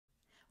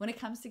When it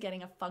comes to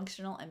getting a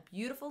functional and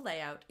beautiful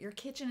layout, your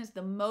kitchen is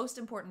the most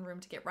important room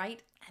to get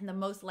right and the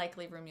most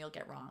likely room you'll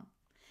get wrong.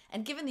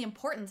 And given the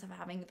importance of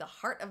having the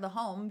heart of the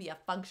home be a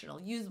functional,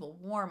 usable,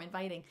 warm,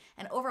 inviting,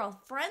 and overall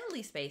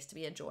friendly space to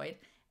be enjoyed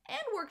and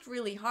worked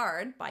really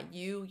hard by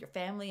you, your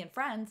family, and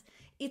friends,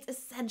 it's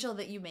essential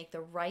that you make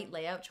the right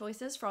layout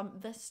choices from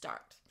the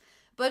start.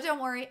 But don't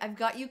worry, I've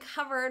got you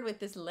covered with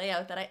this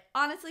layout that I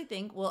honestly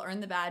think will earn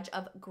the badge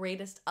of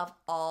greatest of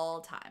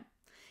all time.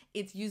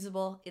 It's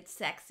usable, it's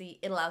sexy,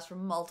 it allows for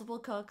multiple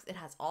cooks, it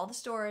has all the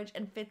storage,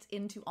 and fits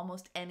into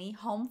almost any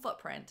home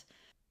footprint.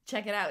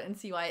 Check it out and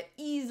see why it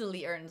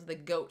easily earns the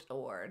GOAT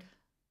award.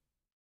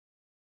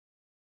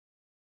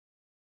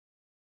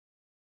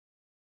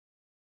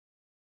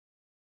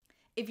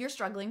 If you're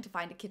struggling to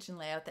find a kitchen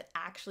layout that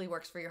actually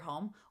works for your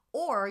home,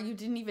 or you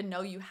didn't even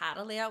know you had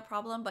a layout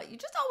problem, but you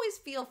just always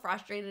feel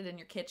frustrated in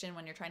your kitchen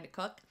when you're trying to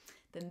cook,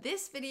 then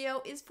this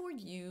video is for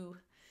you.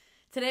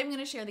 Today I'm going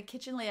to share the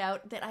kitchen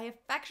layout that I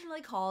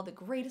affectionately call the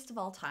greatest of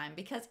all time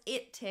because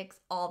it ticks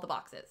all the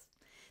boxes.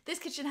 This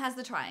kitchen has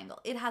the triangle,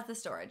 it has the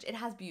storage, it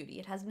has beauty,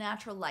 it has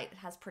natural light, it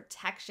has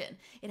protection,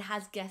 it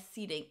has guest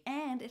seating,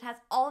 and it has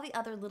all the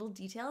other little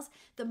details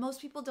that most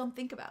people don't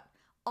think about,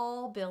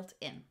 all built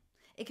in.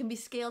 It can be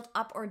scaled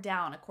up or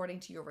down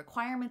according to your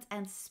requirements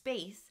and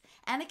space,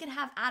 and it can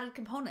have added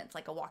components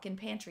like a walk-in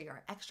pantry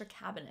or extra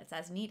cabinets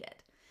as needed.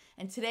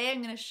 And today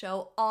I'm going to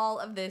show all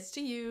of this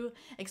to you,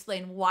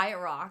 explain why it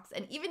rocks,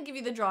 and even give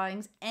you the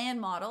drawings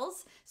and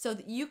models so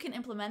that you can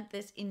implement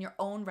this in your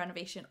own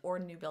renovation or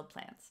new build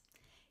plans.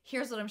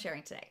 Here's what I'm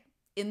sharing today.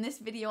 In this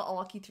video, I'll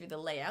walk you through the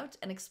layout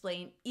and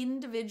explain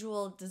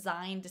individual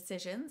design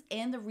decisions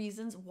and the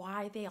reasons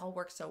why they all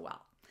work so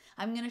well.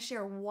 I'm going to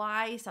share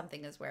why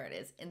something is where it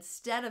is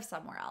instead of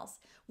somewhere else,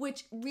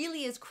 which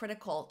really is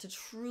critical to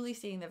truly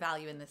seeing the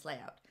value in this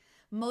layout.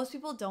 Most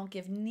people don't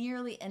give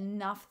nearly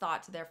enough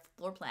thought to their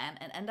floor plan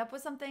and end up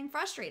with something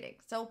frustrating.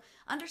 So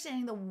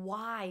understanding the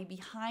why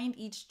behind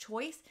each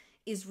choice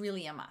is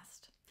really a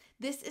must.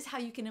 This is how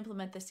you can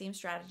implement the same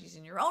strategies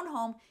in your own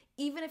home,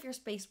 even if your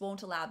space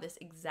won't allow this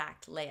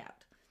exact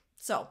layout.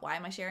 So why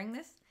am I sharing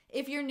this?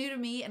 If you're new to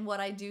me and what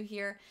I do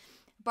here,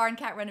 Barn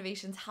Cat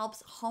Renovations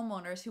helps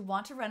homeowners who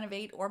want to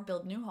renovate or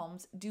build new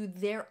homes do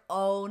their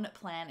own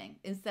planning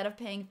instead of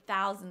paying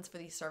thousands for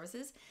these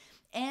services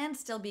and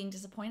still being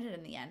disappointed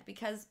in the end,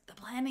 because the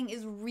planning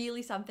is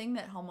really something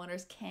that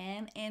homeowners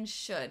can and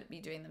should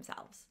be doing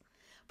themselves.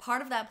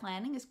 Part of that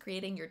planning is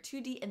creating your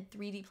 2D and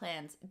 3D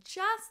plans,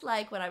 just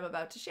like what I'm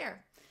about to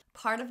share.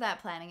 Part of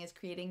that planning is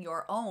creating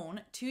your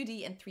own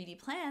 2D and 3D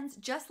plans,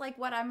 just like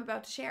what I'm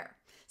about to share.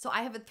 So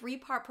I have a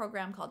 3-part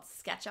program called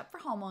SketchUp for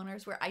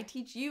Homeowners, where I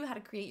teach you how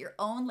to create your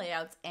own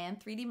layouts and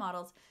 3D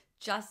models,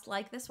 just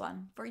like this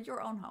one, for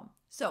your own home.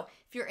 So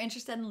if you're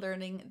interested in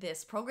learning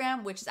this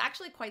program, which is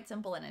actually quite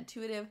simple and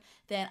intuitive,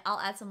 then I'll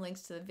add some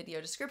links to the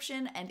video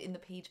description and in the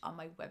page on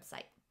my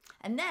website.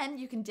 And then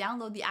you can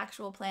download the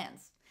actual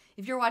plans.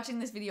 If you're watching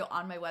this video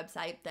on my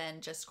website, then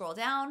just scroll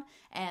down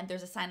and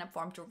there's a sign up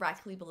form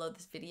directly below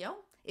this video.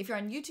 If you're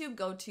on YouTube,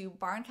 go to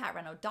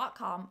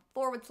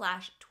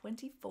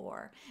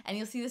barncatreno.com/24 and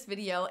you'll see this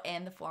video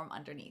and the form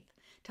underneath.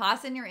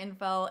 Toss in your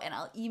info and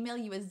I'll email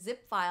you a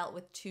zip file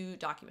with 2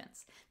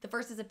 documents. The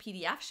first is a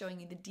PDF showing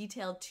you the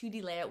detailed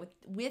 2D layout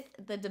with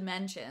the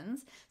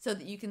dimensions so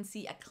that you can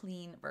see a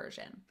clean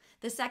version.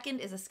 The second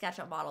is a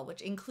SketchUp model,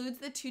 which includes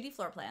the 2D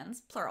floor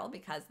plans, plural,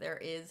 because there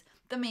is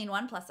the main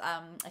one plus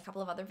a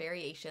couple of other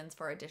variations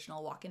for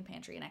additional walk-in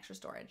pantry and extra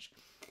storage.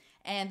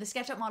 And the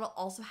SketchUp model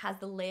also has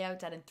the layout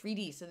done in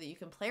 3D so that you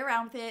can play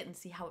around with it and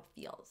see how it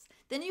feels.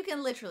 Then you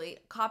can literally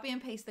copy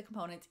and paste the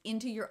components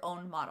into your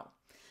own model.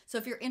 So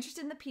if you're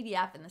interested in the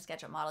PDF and the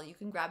SketchUp model, you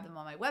can grab them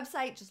on my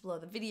website just below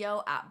the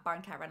video at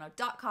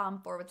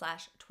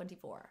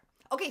barncatreno.com/24.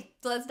 Okay,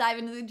 so let's dive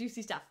into the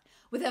juicy stuff.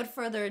 Without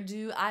further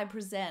ado, I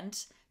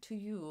present to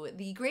you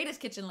the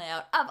greatest kitchen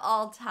layout of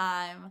all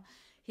time.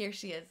 Here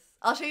she is.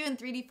 I'll show you in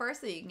 3D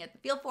first so you can get the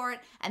feel for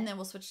it, and then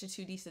we'll switch to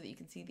 2D so that you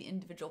can see the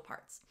individual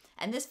parts.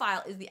 And this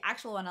file is the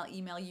actual one I'll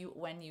email you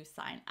when you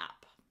sign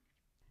up.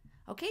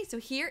 Okay, so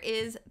here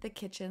is the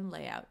kitchen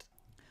layout.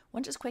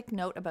 One just quick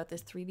note about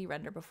this 3D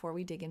render before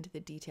we dig into the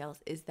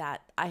details is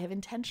that I have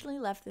intentionally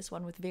left this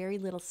one with very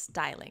little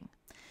styling.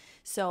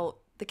 So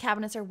the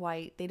cabinets are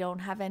white. They don't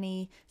have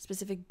any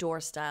specific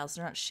door styles.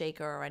 They're not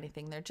shaker or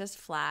anything. They're just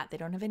flat. They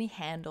don't have any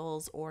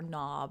handles or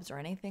knobs or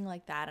anything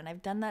like that. And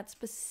I've done that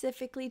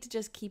specifically to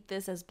just keep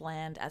this as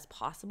bland as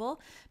possible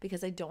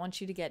because I don't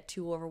want you to get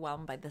too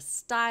overwhelmed by the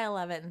style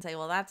of it and say,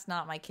 well, that's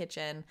not my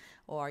kitchen.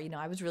 Or, you know,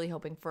 I was really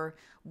hoping for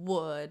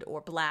wood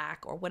or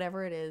black or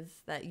whatever it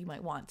is that you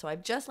might want. So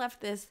I've just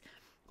left this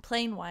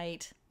plain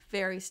white,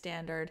 very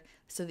standard,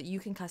 so that you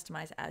can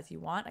customize as you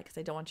want, because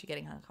I don't want you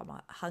getting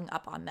hung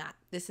up on that.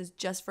 This is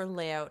just for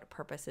layout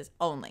purposes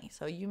only.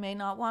 So you may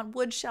not want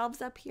wood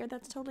shelves up here.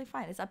 That's totally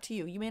fine. It's up to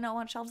you. You may not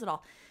want shelves at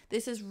all.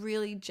 This is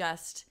really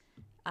just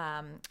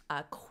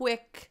a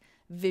quick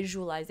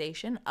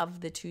visualization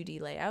of the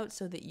 2D layout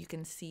so that you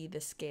can see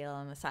the scale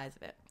and the size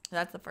of it. So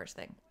that's the first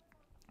thing.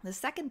 The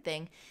second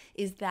thing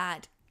is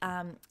that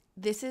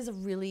this is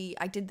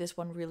I did this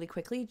one really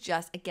quickly,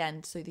 just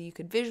again, so that you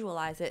could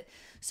visualize it.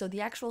 So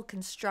the actual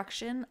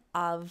construction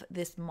of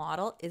this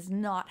model is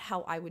not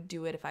how I would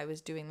do it if I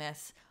was doing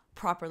this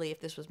properly,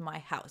 if this was my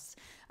house.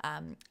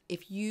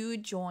 If you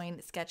join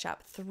SketchUp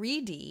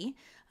 3D,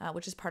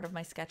 which is part of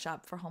my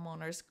SketchUp for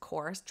Homeowners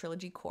course,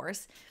 trilogy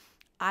course,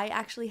 I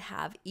actually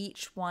have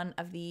each one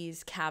of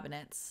these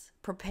cabinets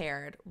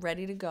prepared,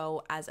 ready to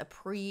go as a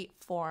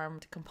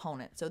pre-formed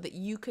component so that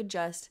you could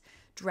just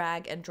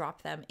drag and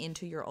drop them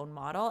into your own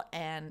model,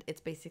 and it's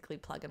basically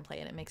plug and play,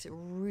 and it makes it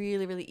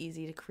really, really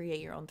easy to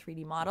create your own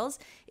 3D models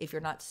if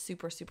you're not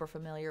super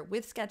familiar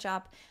with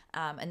SketchUp.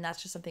 And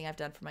that's just something I've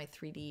done for my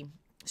 3D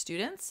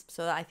students.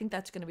 So I think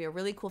that's going to be a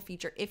really cool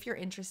feature if you're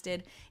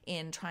interested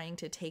in trying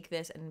to take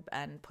this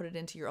and put it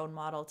into your own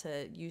model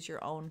to use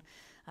your own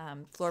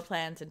floor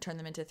plans and turn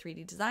them into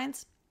 3D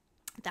designs.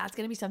 That's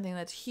going to be something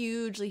that's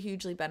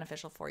hugely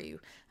beneficial for you.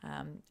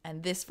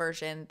 And this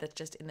version that's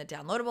just in the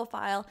downloadable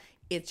file,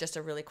 it's just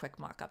a really quick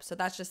mock-up. So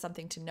that's just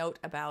something to note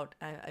about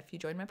if you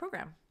join my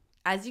program.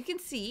 As you can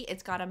see,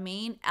 it's got a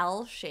main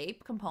L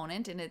shape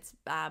component in its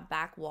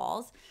back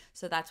walls.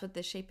 So that's what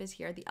this shape is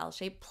here, the L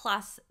shape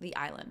plus the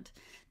island.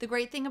 The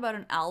great thing about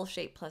an L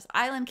shape plus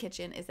island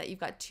kitchen is that you've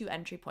got two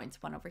entry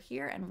points, one over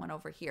here and one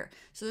over here.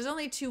 So there's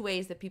only two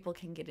ways that people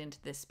can get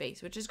into this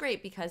space, which is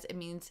great because it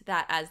means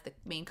that as the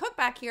main cook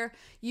back here,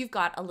 you've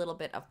got a little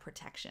bit of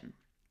protection.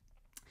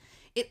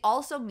 It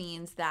also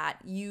means that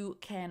you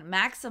can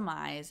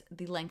maximize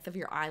the length of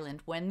your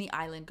island when the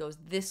island goes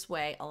this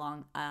way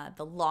along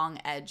the long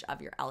edge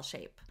of your L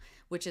shape,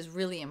 which is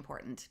really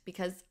important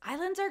because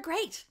islands are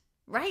great,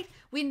 right?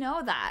 We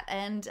know that.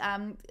 And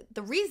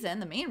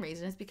the main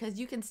reason is because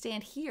you can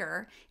stand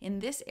here in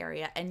this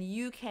area and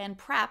you can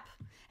prep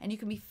and you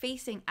can be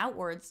facing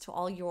outwards to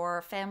all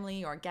your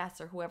family or guests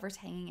or whoever's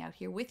hanging out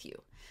here with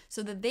you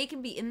so that they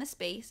can be in the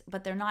space,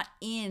 but they're not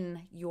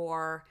in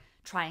your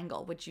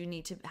triangle, which you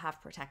need to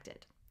have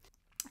protected.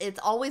 It's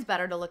always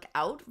better to look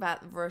out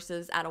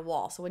versus at a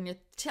wall. So when you're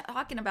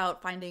talking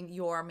about finding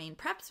your main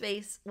prep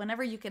space,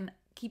 whenever you can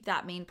keep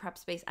that main prep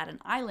space at an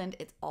island,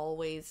 it's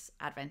always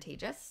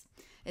advantageous.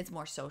 It's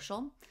more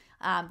social.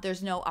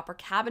 There's no upper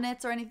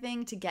cabinets or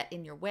anything to get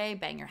in your way,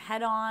 bang your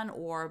head on,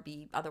 or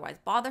be otherwise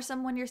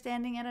bothersome when you're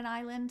standing at an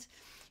island.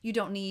 You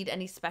don't need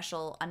any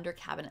special under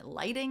cabinet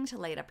lighting to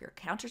light up your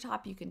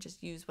countertop. You can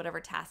just use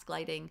whatever task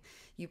lighting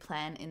you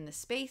plan in the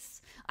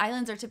space.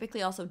 Islands are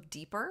typically also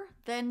deeper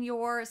than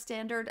your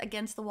standard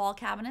against the wall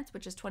cabinets,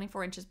 which is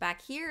 24 inches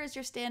back here is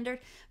your standard,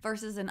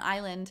 versus an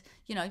island,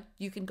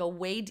 you can go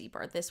way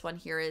deeper. This one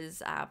here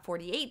is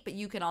 48, but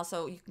you can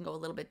go a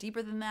little bit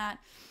deeper than that.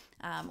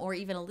 Or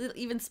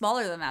even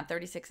smaller than that.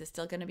 36 is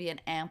still going to be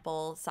an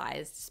ample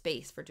sized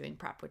space for doing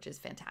prep, which is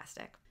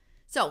fantastic.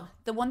 So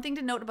the one thing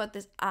to note about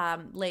this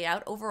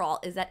layout overall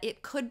is that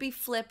it could be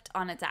flipped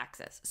on its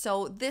axis.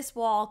 So this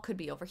wall could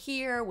be over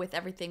here with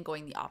everything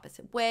going the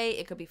opposite way.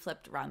 It could be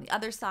flipped around the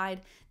other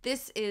side.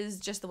 This is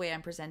just the way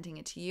I'm presenting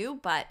it to you,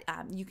 but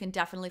you can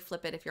definitely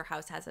flip it if your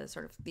house has a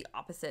sort of the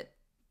opposite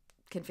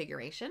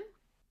configuration.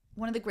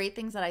 One of the great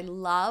things that I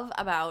love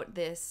about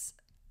this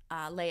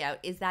layout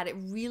is that it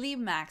really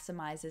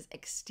maximizes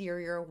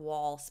exterior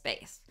wall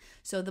space.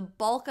 So the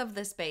bulk of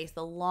the space,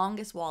 the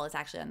longest wall, is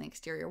actually on the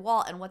exterior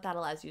wall, and what that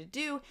allows you to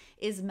do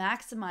is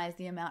maximize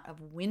the amount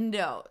of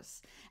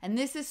windows. And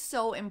this is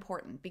so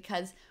important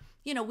because,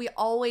 we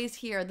always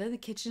hear that the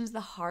kitchen's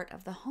the heart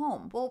of the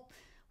home. Well,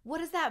 what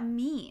does that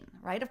mean,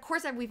 right? Of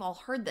course, we've all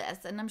heard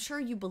this, and I'm sure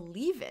you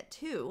believe it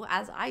too,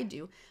 as I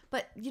do.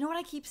 But you know what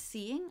I keep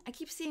seeing? I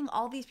keep seeing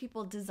all these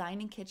people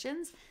designing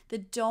kitchens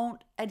that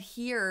don't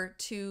adhere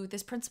to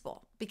this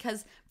principle.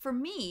 Because for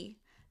me,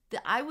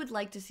 I would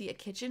like to see a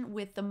kitchen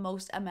with the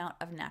most amount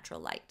of natural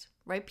light,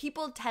 right?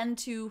 People tend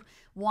to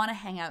want to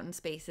hang out in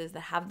spaces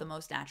that have the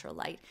most natural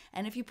light.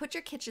 And if you put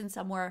your kitchen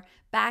somewhere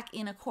back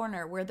in a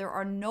corner where there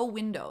are no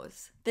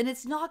windows, then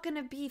it's not going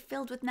to be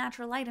filled with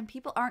natural light and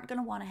people aren't going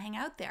to want to hang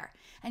out there.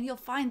 And you'll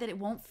find that it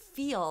won't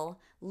feel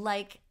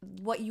like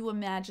what you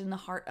imagine the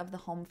heart of the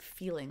home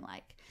feeling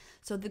like.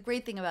 So the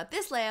great thing about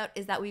this layout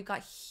is that we've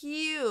got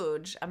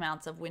huge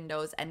amounts of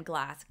windows and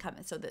glass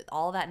coming so that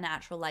all that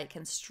natural light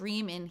can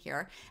stream in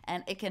here,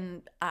 and it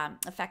can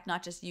affect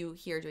not just you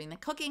here doing the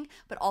cooking,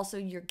 but also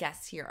your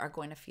guests here are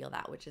going to feel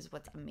that, which is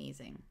what's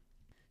amazing.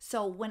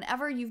 So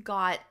whenever you've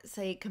got,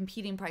 say,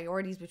 competing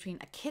priorities between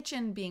a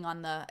kitchen being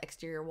on the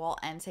exterior wall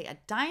and, say, a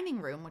dining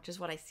room, which is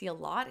what I see a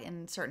lot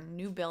in certain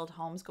new build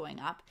homes going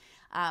up,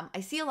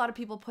 I see a lot of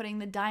people putting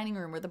the dining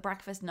room or the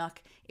breakfast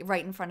nook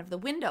right in front of the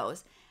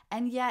windows.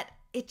 And yet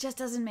it just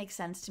doesn't make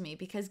sense to me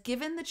because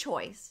given the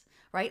choice,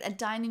 right, a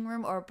dining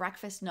room or a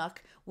breakfast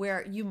nook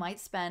where you might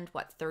spend,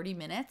 30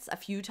 minutes a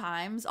few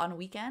times on a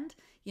weekend,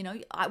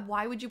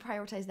 why would you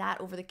prioritize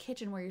that over the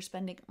kitchen where you're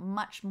spending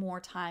much more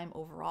time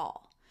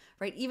overall?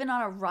 right? Even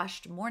on a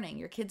rushed morning,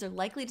 your kids are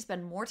likely to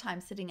spend more time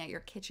sitting at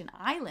your kitchen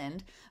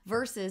island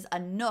versus a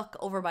nook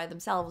over by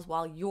themselves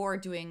while you're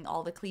doing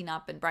all the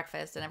cleanup and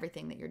breakfast and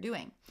everything that you're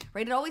doing,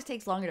 right? It always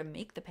takes longer to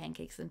make the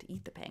pancakes than to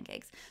eat the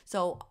pancakes.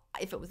 So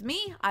if it was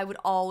me, I would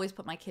always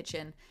put my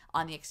kitchen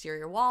on the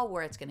exterior wall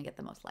where it's going to get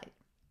the most light.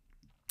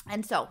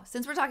 And so,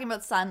 since we're talking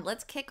about sun,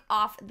 let's kick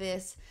off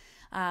this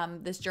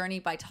journey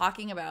by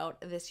talking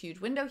about this huge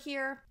window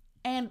here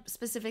and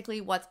specifically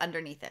what's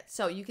underneath it.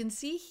 So you can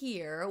see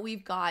here,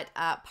 we've got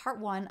part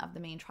one of the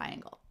main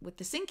triangle. With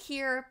the sink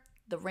here,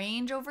 the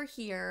range over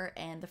here,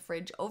 and the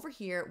fridge over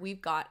here,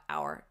 we've got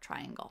our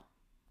triangle.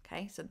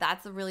 Okay, so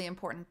that's a really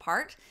important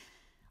part.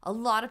 A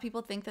lot of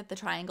people think that the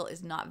triangle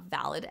is not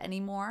valid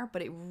anymore,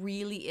 but it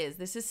really is.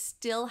 This is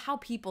still how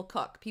people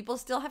cook. People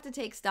still have to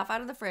take stuff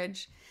out of the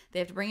fridge. They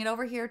have to bring it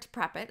over here to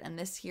prep it. And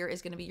this here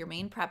is going to be your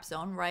main prep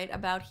zone right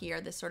about here,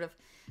 this sort of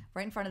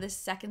right in front of this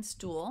second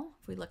stool.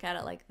 If we look at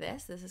it like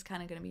this is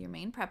kind of going to be your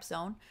main prep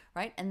zone,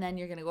 right? And then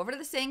you're going to go over to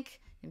the sink,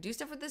 you do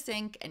stuff with the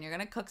sink, and you're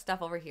going to cook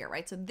stuff over here,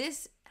 right? So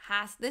this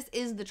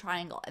is the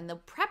triangle, and the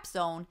prep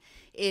zone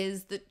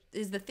is the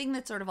thing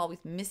that's sort of always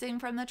missing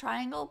from the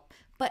triangle.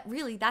 But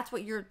really, that's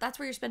where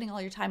you're spending all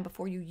your time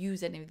before you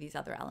use any of these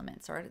other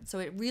elements. Right? So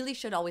it really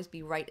should always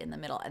be right in the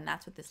middle, and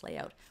that's what this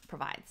layout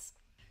provides.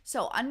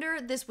 So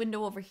under this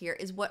window over here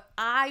is what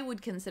I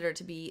would consider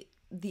to be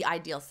the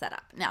ideal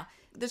setup. Now,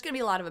 there's going to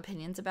be a lot of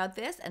opinions about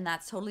this, and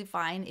that's totally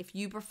fine. If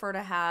you prefer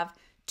to have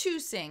two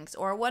sinks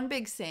or one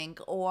big sink,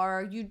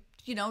 or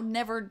you know,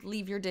 never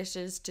leave your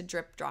dishes to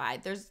drip dry.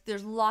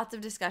 There's lots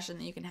of discussion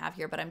that you can have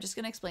here, but I'm just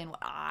going to explain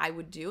what I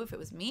would do if it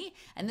was me.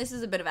 And this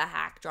is a bit of a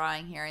hack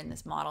drawing here in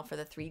this model for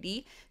the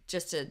 3D,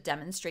 just to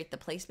demonstrate the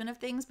placement of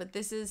things. But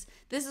this is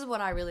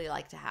what I really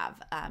like to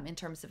have in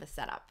terms of a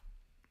setup.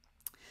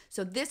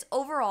 So this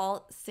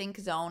overall sink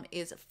zone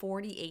is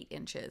 48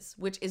 inches,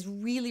 which is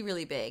really,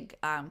 really big,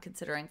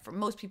 considering for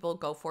most people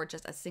go for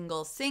just a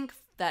single sink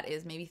that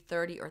is maybe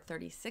 30 or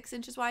 36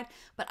 inches wide.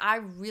 But I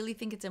really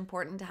think it's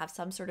important to have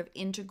some sort of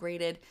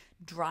integrated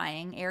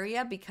drying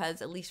area,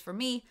 because at least for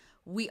me,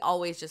 we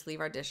always just leave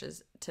our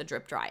dishes to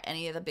drip dry.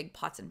 Any of the big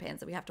pots and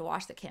pans that we have to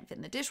wash that can't fit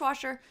in the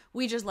dishwasher,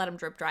 we just let them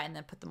drip dry and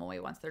then put them away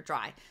once they're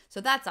dry.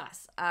 So that's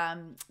us.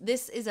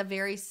 This is a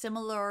very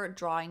similar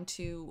drawing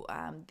to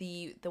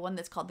the one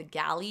that's called the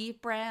Galley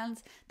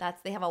brands.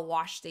 They have a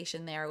wash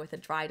station there with a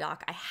dry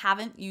dock. I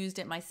haven't used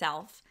it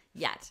myself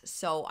yet,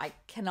 so I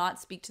cannot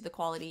speak to the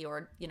quality,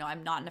 or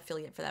I'm not an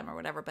affiliate for them or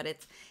whatever, but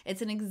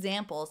it's an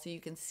example so you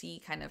can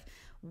see kind of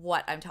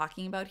what I'm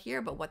talking about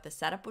here, but what the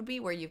setup would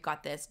be, where you've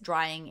got this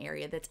drying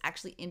area that's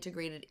actually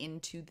integrated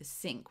into the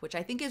sink, which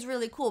I think is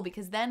really cool,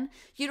 because then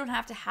you don't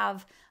have to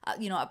have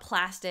a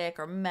plastic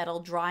or metal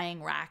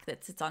drying rack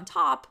that sits on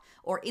top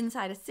or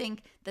inside a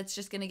sink that's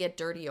just going to get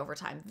dirty over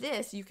time.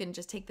 This, you can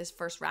just take this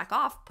first rack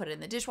off, put it in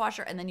the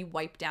dishwasher, and then you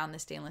wipe down the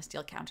stainless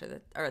steel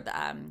counter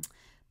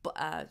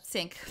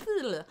sink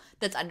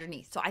that's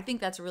underneath. So I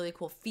think that's a really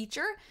cool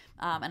feature,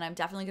 and I'm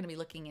definitely going to be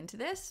looking into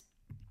this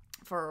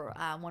for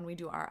when we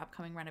do our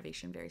upcoming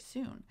renovation very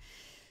soon.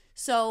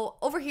 So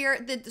over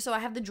here, so I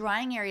have the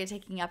drying area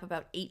taking up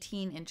about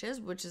 18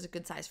 inches, which is a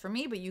good size for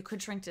me, but you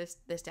could shrink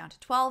this down to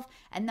 12,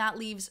 and that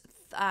leaves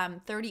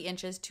 30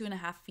 inches,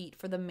 2.5 feet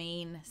for the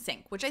main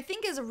sink, which I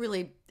think is a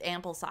really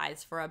ample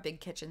size for a big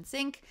kitchen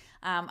sink.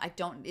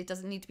 It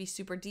doesn't need to be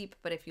super deep,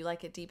 but if you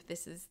like it deep,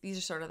 these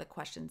are sort of the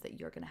questions that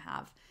you're going to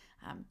have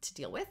to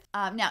deal with.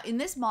 Now, in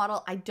this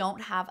model, I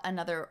don't have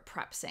another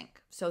prep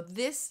sink. So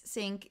this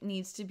sink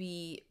needs to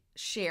be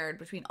shared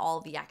between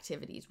all the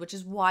activities, which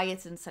is why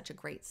it's in such a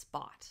great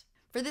spot.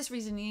 For this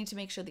reason, you need to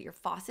make sure that your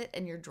faucet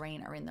and your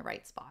drain are in the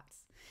right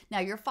spots. Now,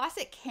 your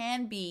faucet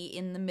can be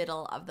in the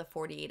middle of the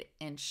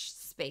 48-inch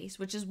space,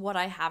 which is what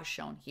I have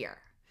shown here,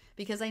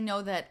 because I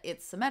know that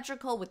it's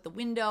symmetrical with the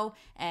window,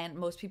 and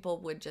most people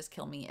would just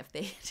kill me if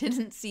they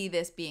didn't see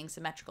this being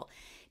symmetrical.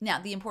 Now,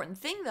 the important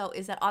thing, though,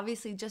 is that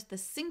obviously just the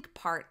sink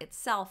part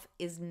itself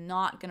is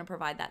not going to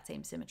provide that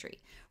same symmetry,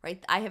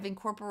 right? I have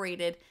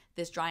incorporated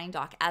this drying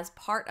dock as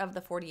part of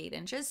the 48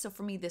 inches. So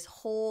for me, this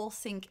whole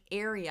sink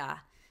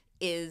area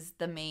is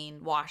the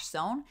main wash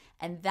zone,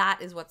 and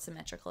that is what's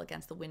symmetrical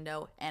against the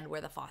window and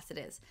where the faucet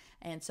is.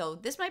 And so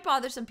this might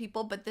bother some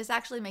people, but this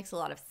actually makes a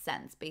lot of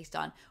sense based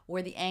on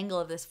where the angle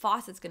of this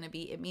faucet's going to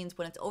be. It means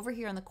when it's over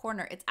here in the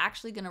corner, it's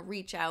actually going to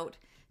reach out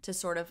to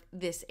sort of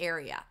this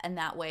area, and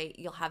that way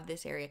you'll have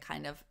this area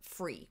kind of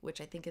free, which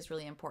I think is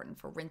really important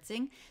for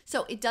rinsing.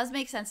 So it does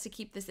make sense to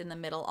keep this in the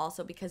middle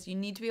also, because you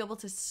need to be able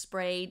to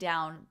spray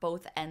down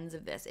both ends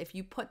of this. If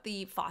you put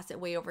the faucet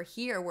way over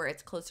here where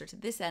it's closer to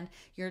this end,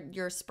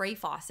 your spray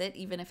faucet,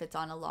 even if it's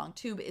on a long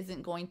tube,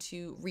 isn't going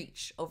to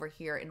reach over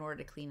here in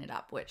order to clean it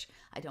up, which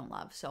I don't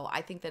love. So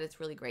I think that it's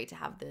really great to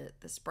have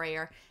the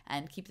sprayer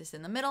and keep this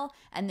in the middle,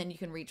 and then you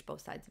can reach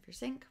both sides of your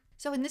sink.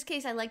 So in this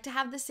case, I like to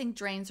have the sink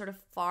drain sort of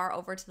far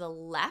over to the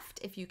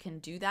left, if you can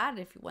do that,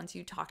 once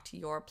you talk to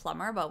your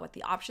plumber about what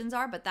the options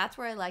are, but that's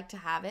where I like to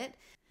have it.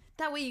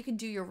 That way you can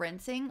do your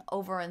rinsing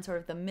over in sort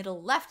of the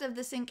middle left of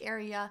the sink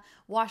area,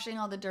 washing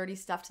all the dirty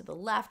stuff to the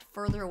left,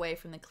 further away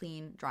from the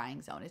clean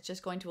drying zone. It's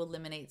just going to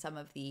eliminate some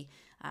of the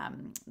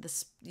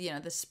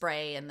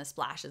spray and the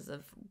splashes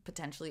of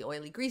potentially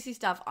oily, greasy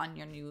stuff on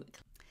your new.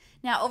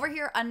 Now over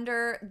here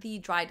under the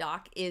dry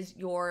dock is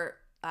your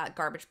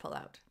garbage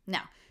pullout.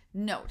 Now,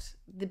 note,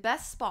 the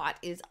best spot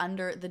is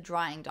under the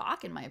drying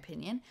dock, in my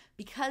opinion,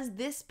 because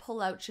this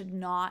pullout should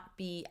not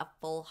be a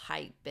full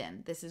height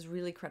bin. This is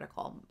really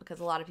critical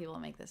because a lot of people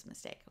make this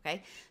mistake,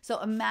 okay?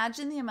 So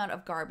imagine the amount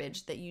of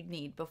garbage that you'd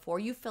need before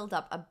you filled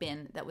up a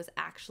bin that was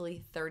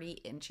actually 30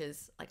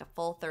 inches, like a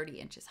full 30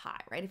 inches high,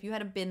 right? If you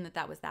had a bin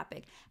that was that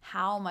big,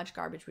 how much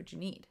garbage would you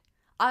need?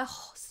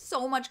 Oh,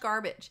 so much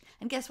garbage.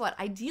 And guess what?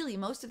 Ideally,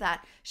 most of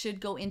that should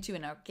go into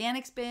an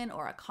organics bin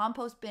or a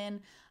compost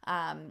bin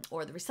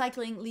or the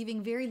recycling,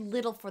 leaving very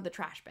little for the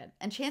trash bin.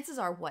 And chances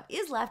are what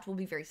is left will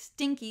be very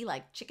stinky,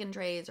 like chicken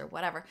trays or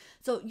whatever.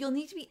 So you'll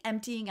need to be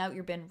emptying out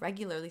your bin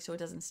regularly so it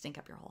doesn't stink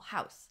up your whole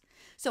house.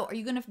 So are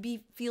you going to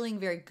be feeling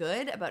very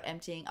good about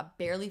emptying a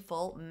barely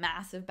full,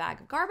 massive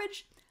bag of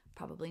garbage?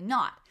 Probably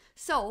not.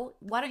 So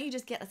why don't you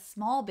just get a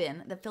small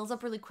bin that fills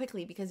up really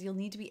quickly because you'll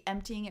need to be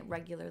emptying it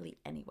regularly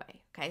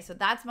anyway. Okay, so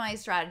that's my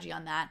strategy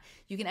on that.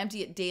 You can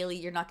empty it daily.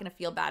 You're not going to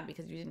feel bad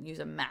because you didn't use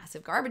a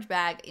massive garbage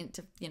bag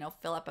to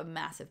fill up a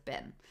massive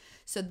bin.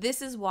 So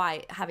this is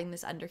why having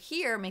this under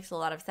here makes a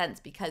lot of sense,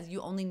 because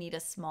you only need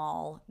a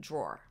small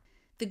drawer.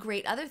 The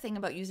great other thing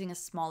about using a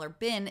smaller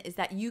bin is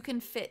that you can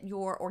fit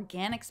your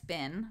organics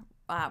bin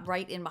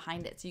right in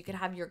behind it. So you could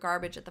have your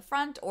garbage at the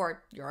front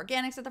or your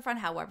organics at the front,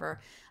 however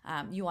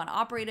you want to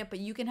operate it, but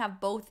you can have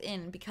both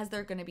in because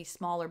they're going to be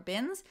smaller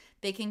bins.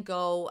 They can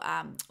go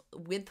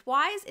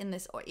widthwise in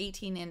this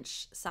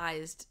 18-inch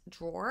sized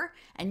drawer,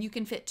 and you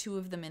can fit 2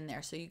 of them in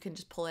there. So you can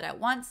just pull it out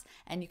once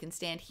and you can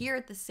stand here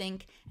at the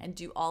sink and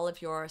do all of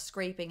your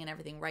scraping and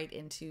everything right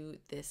into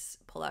this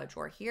pull-out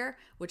drawer here,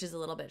 which is a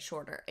little bit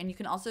shorter. And you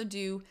can also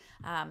do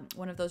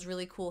one of those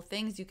really cool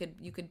things.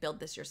 You could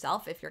build this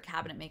yourself if your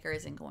cabinet maker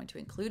isn't going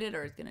to include it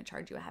or is going to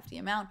charge you a hefty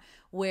amount,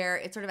 where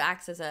it sort of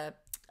acts as a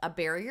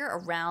barrier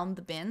around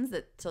the bins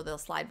so they'll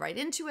slide right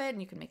into it,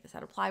 and you can make this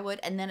out of plywood,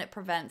 and then it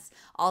prevents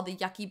all the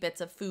yucky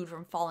bits of food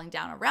from falling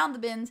down around the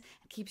bins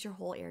and keeps your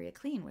whole area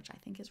clean, which I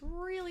think is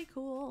really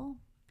cool.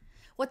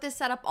 What this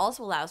setup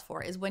also allows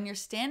for is when you're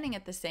standing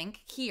at the sink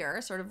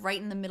here, sort of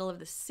right in the middle of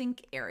the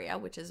sink area,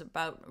 which is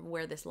about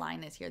where this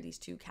line is here, these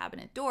 2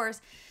 cabinet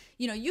doors,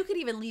 you could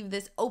even leave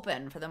this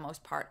open for the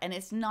most part, and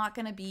it's not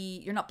going to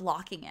be, you're not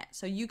blocking it.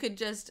 So you could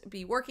just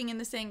be working in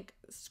the sink,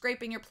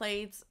 scraping your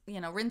plates,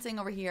 rinsing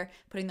over here,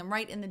 putting them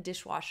right in the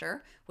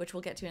dishwasher, which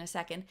we'll get to in a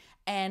second.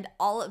 And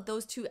all of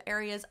those 2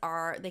 areas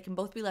they can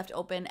both be left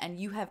open, and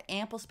you have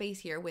ample space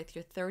here with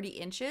your 30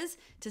 inches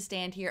to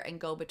stand here and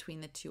go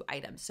between the 2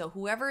 items. So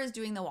whoever is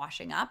doing the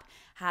washing up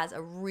has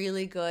a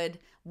really good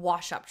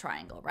wash up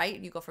triangle, right?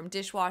 You go from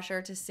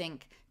dishwasher to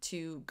sink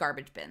to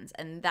garbage bins,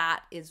 and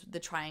that is the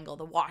triangle,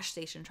 the wash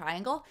station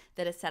triangle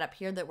that is set up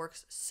here that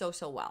works so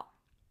well.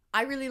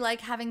 I really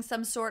like having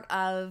some sort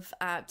of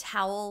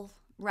towel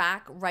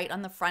rack right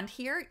on the front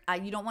here.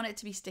 You don't want it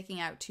to be sticking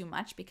out too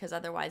much because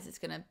otherwise it's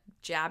going to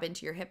jab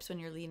into your hips when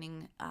you're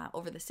leaning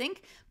over the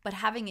sink. But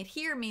having it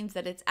here means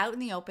that it's out in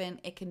the open.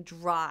 It can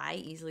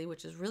dry easily,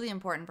 which is really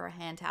important for a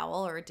hand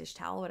towel or a dish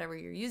towel, whatever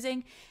you're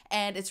using.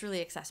 And it's really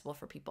accessible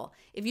for people.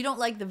 If you don't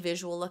like the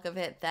visual look of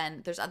it,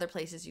 then there's other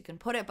places you can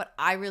put it. But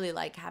I really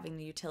like having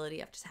the utility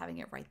of just having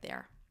it right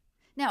there.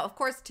 Now, of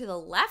course, to the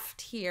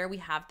left here, we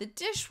have the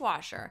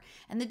dishwasher.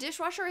 And the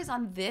dishwasher is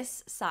on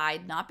this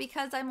side, not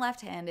because I'm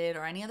left-handed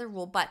or any other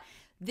rule, but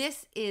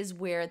this is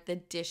where the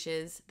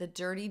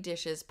dirty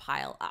dishes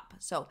pile up.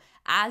 So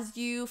as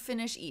you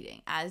finish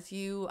eating, as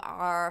you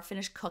are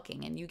finished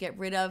cooking and you get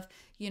rid of,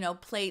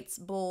 plates,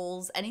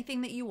 bowls,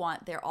 anything that you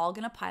want, they're all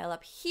going to pile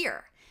up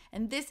here.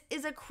 And this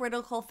is a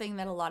critical thing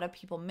that a lot of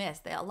people miss.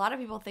 A lot of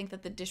people think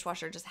that the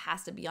dishwasher just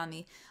has to be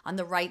on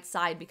the right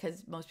side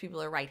because most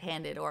people are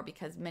right-handed or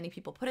because many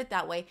people put it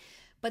that way.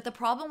 But the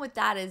problem with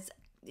that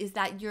is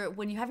that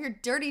when you have your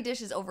dirty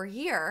dishes over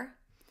here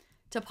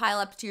to pile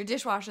up to your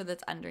dishwasher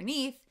that's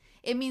underneath,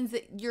 it means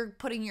that you're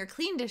putting your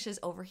clean dishes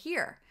over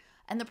here.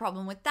 And the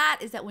problem with that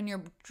is that when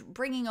you're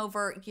bringing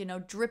over,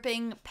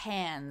 dripping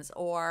pans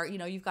or,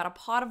 you've got a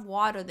pot of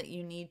water that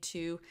you need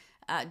to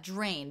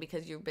drain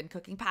because you've been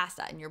cooking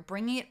pasta and you're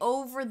bringing it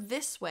over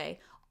this way,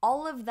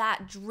 all of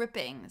that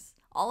drippings,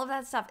 all of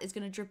that stuff is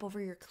going to drip over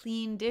your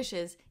clean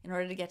dishes in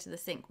order to get to the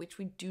sink, which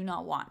we do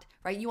not want,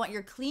 right? You want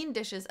your clean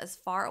dishes as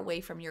far away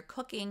from your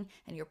cooking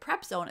and your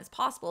prep zone as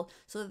possible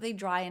so that they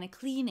dry in a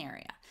clean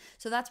area.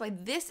 So that's why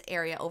this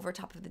area over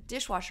top of the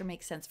dishwasher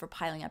makes sense for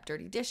piling up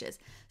dirty dishes.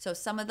 So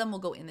some of them will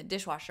go in the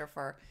dishwasher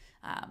for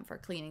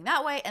cleaning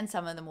that way, and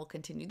some of them will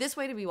continue this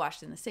way to be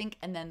washed in the sink,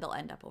 and then they'll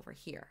end up over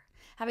here.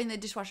 Having the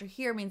dishwasher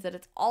here means that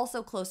it's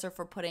also closer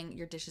for putting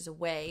your dishes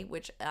away,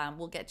 which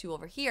we'll get to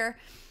over here,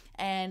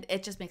 and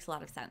it just makes a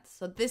lot of sense.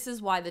 So this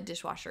is why the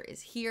dishwasher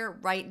is here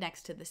right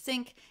next to the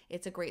sink.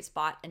 It's a great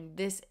spot, and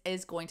this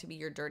is going to be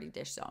your dirty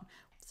dish zone.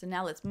 So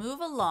now let's move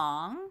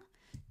along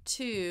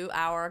to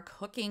our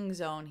cooking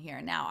zone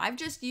here. Now, I've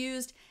just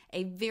used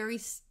a very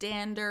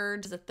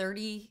standard, a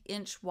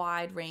 30-inch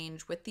wide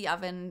range with the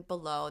oven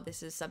below.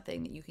 This is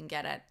something that you can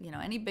get at,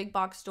 any big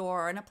box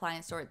store or an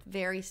appliance store. It's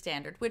very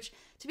standard, which,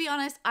 to be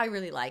honest, I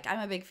really like. I'm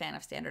a big fan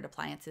of standard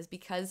appliances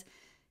because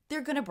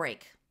they're gonna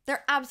break.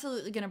 They're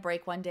absolutely going to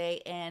break one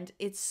day, and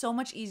it's so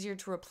much easier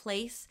to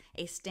replace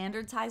a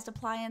standard sized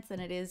appliance than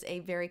it is a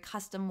very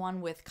custom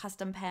one with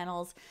custom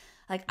panels.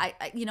 Like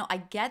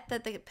I get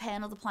that the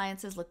paneled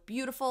appliances look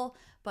beautiful,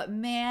 but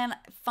man,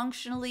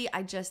 functionally,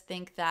 I just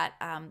think that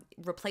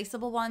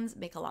replaceable ones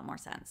make a lot more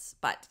sense.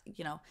 But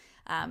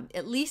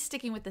at least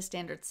sticking with the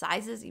standard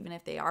sizes, even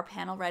if they are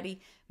panel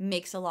ready,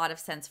 makes a lot of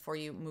sense for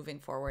you moving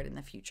forward in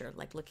the future,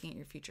 like looking at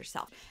your future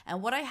self.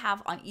 And what I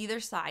have on either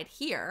side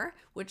here,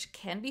 which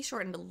can be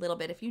shortened a little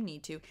bit if you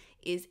need to,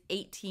 is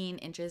 18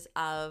 inches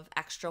of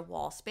extra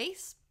wall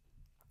space.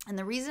 And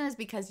the reason is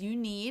because you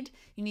need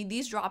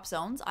these drop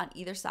zones on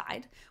either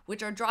side,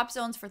 which are drop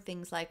zones for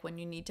things like when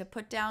you need to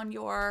put down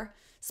your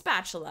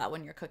spatula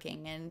when you're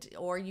cooking,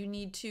 or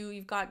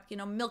you've got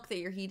milk that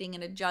you're heating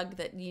in a jug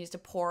that needs to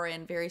pour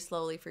in very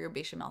slowly for your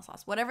bechamel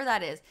sauce. Whatever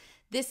that is,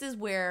 this is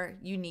where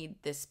you need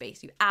this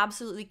space. You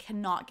absolutely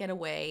cannot get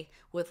away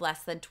with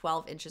less than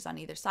 12 inches on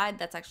either side.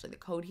 That's actually the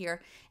code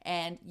here,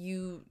 and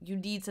you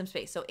need some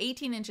space. So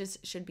 18 inches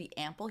should be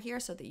ample here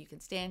so that you can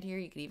stand here.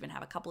 You could even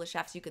have a couple of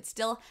chefs. You could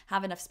still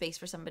have enough space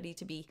for somebody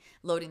to be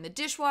loading the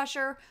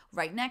dishwasher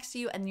right next to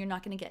you, and you're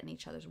not going to get in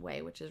each other's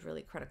way, which is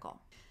really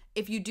critical.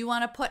 If you do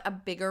want to put a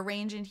bigger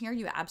range in here,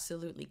 you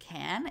absolutely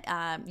can.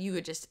 You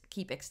would just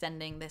keep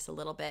extending this a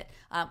little bit.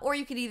 Or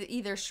you could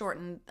either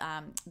shorten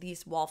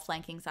these wall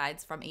flanking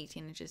sides from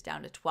 18 inches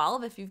down to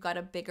 12. If you've got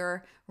a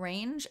bigger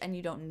range and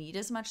you don't need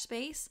as much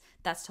space,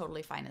 that's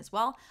totally fine as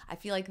well. I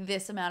feel like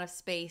this amount of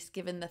space,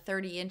 given the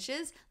 30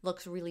 inches,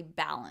 looks really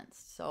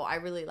balanced. So I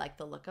really like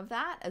the look of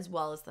that as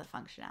well as the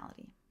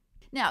functionality.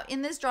 Now,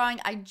 in this drawing,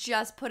 I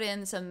just put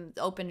in some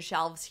open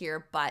shelves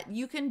here, but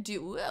you can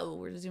do,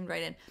 we're zoomed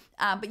right in,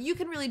 but you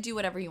can really do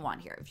whatever you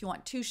want here. If you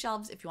want 2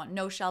 shelves, if you want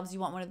no shelves, you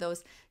want one of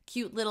those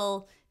cute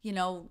little,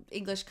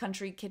 English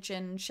country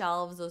kitchen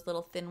shelves, those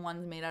little thin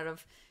ones made out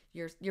of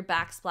your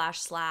backsplash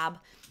slab,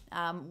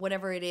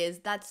 whatever it is,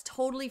 that's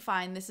totally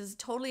fine. This is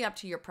totally up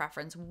to your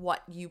preference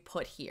what you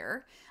put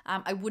here.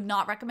 I would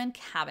not recommend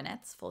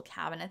full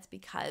cabinets,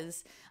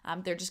 because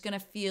they're just going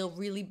to feel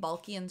really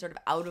bulky and sort of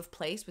out of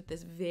place with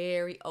this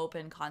very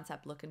open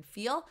concept look and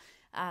feel.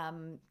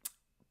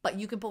 But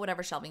you can put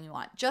whatever shelving you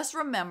want. Just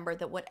remember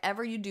that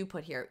whatever you do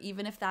put here,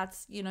 even if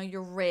that's,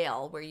 your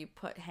rail where you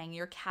hang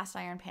your cast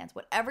iron pans,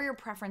 whatever your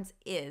preference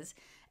is,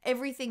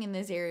 everything in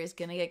this area is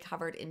going to get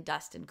covered in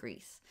dust and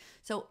grease.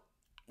 So,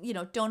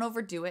 don't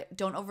overdo it.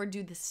 Don't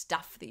overdo the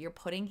stuff that you're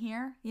putting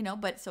here,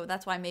 but so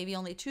that's why maybe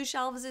only 2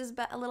 shelves is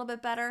a little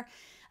bit better.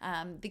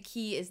 The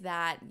key is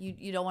that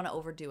you don't want to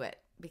overdo it,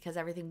 because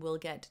everything will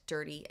get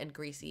dirty and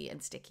greasy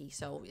and sticky.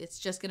 So it's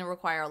just going to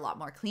require a lot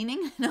more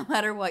cleaning no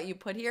matter what you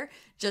put here.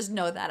 Just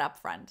know that up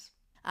front.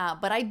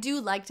 But I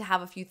do like to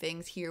have a few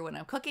things here when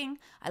I'm cooking.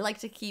 I like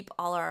to keep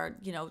all our,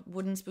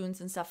 wooden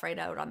spoons and stuff right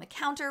out on the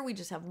counter. We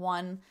just have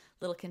one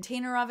little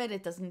container of it.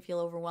 It doesn't feel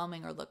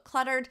overwhelming or look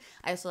cluttered.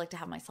 I also like to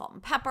have my salt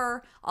and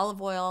pepper, olive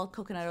oil,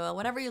 coconut oil,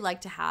 whatever you like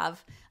to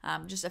have.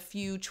 Just a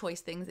few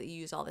choice things that you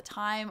use all the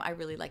time. I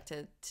really like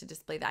to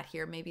display that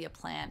here. Maybe a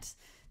plant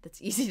that's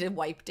easy to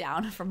wipe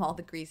down from all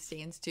the grease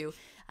stains too.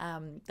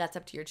 That's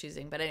up to your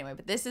choosing. But anyway,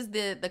 this is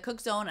the cook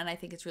zone, and I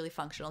think it's really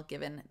functional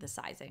given the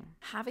sizing.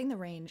 Having the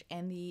range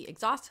and the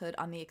exhaust hood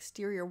on the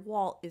exterior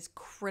wall is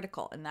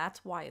critical, and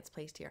that's why it's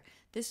placed here.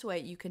 This way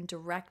you can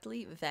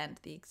directly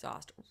vent the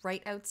exhaust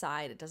right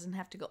outside. It doesn't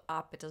have to go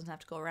up. It doesn't have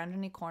to go around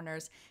any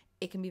corners.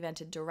 It can be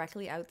vented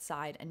directly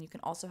outside, and you can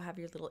also have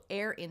your little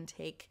air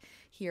intake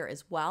here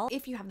as well.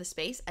 If you have the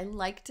space, I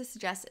like to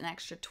suggest an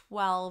extra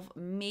 12,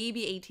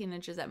 maybe 18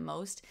 inches at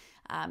most,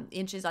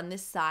 inches on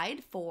this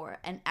side for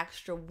an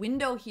extra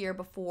window here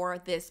before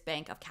this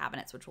bank of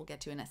cabinets, which we'll get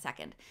to in a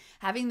second.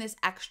 Having this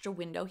extra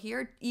window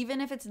here,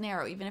 even if it's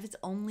narrow, even if it's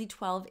only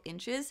 12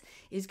 inches,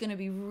 is going to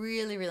be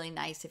really, really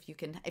nice if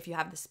you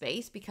have the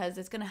space, because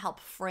it's going to help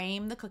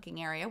frame the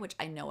cooking area, which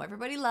I know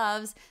everybody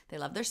loves. They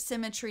love their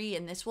symmetry,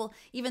 and this will,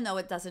 even though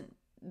it doesn't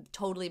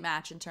totally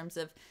match in terms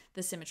of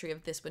the symmetry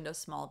of this window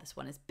small, this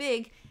one is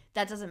big,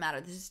 that doesn't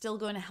matter. This is still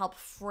going to help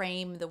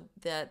frame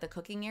the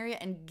cooking area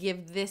and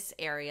give this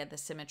area the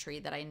symmetry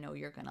that I know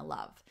you're going to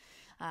love.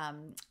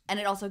 And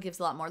it also gives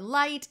a lot more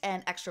light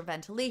and extra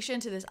ventilation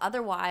to this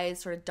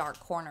otherwise sort of dark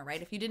corner,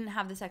 right? If you didn't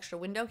have this extra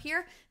window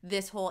here,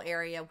 this whole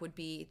area would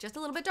be just a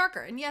little bit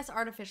darker. And yes,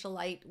 artificial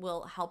light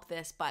will help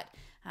this, but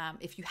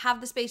if you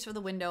have the space for the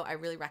window, I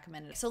really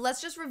recommend it. So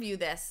let's just review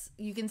this.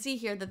 You can see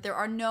here that there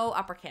are no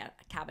upper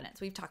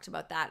cabinets. We've talked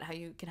about that, how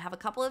you can have a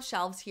couple of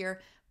shelves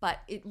here, but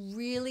it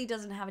really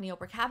doesn't have any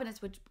upper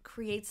cabinets, which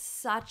creates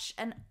such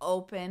an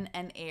open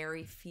and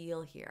airy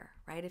feel here,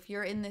 right? If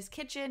you're in this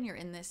kitchen, you're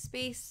in this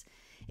space,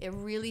 it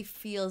really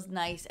feels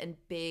nice and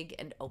big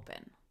and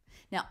open.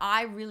 Now,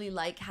 I really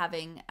like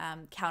having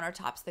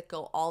countertops that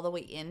go all the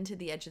way into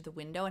the edge of the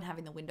window and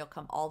having the window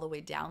come all the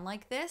way down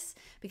like this,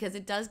 because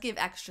it does give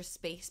extra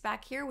space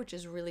back here, which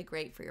is really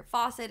great for your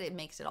faucet. It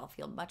makes it all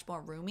feel much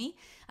more roomy,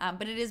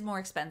 but it is more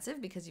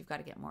expensive because you've got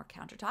to get more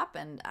countertop,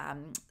 and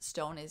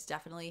stone is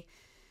definitely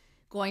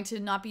going to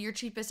not be your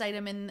cheapest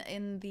item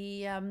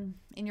in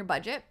your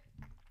budget.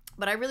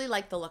 But I really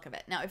like the look of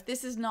it. Now, if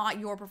this is not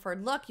your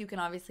preferred look, you can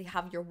obviously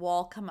have your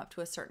wall come up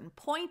to a certain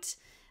point,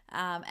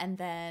 and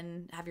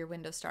then have your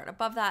window start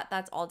above that.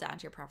 That's all down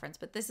to your preference.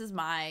 But this is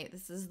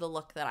the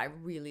look that I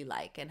really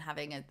like, and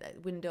having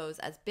windows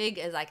as big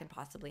as I can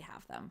possibly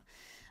have them,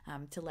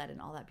 to let in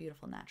all that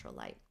beautiful natural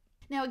light.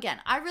 Now, again,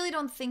 I really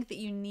don't think that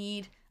you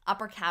need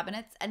upper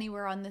cabinets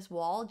anywhere on this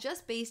wall,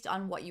 just based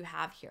on what you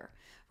have here,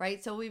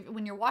 right? So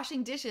when you're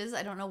washing dishes,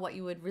 I don't know what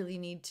you would really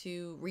need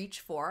to reach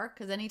for,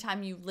 because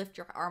anytime you lift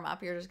your arm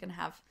up, you're just going to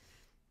have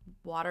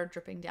water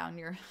dripping down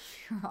your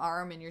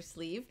arm and your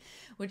sleeve,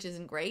 which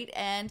isn't great.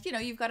 And,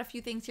 you've got a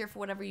few things here for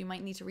whatever you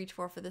might need to reach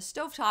for the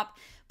stovetop.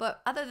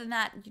 But other than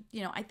that,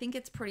 I think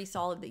it's pretty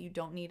solid that you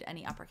don't need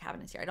any upper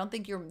cabinets here. I don't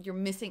think you're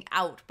missing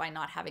out by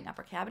not having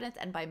upper cabinets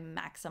and by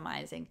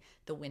maximizing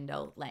the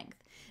window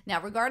length.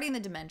 Now, regarding the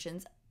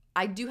dimensions,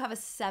 I do have a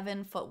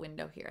 7-foot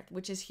window here,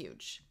 which is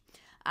huge.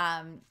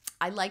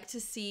 I like to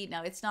see,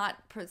 now it's not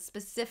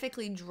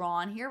specifically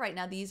drawn here right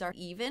now, these are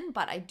even,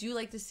 but I do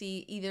like to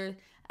see either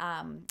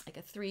like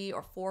a 3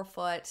 or 4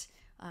 foot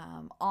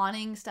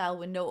awning style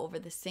window over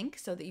the sink,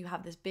 so that you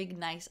have this big,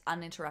 nice,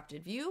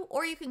 uninterrupted view,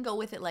 or you can go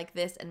with it like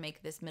this and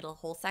make this middle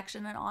whole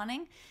section an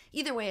awning.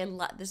 Either way,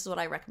 this is what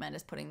I recommend,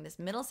 is putting this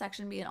middle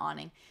section be an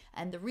awning.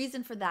 And the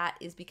reason for that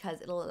is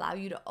because it'll allow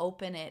you to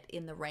open it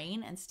in the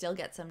rain and still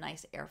get some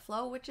nice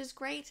airflow, which is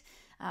great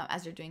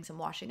as you're doing some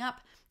washing up.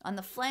 On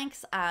the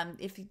flanks,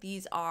 if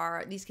these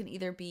can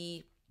either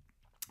be,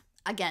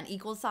 again,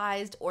 equal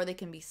sized, or they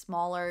can be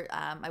smaller.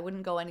 I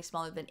wouldn't go any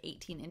smaller than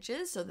 18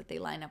 inches so that they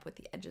line up with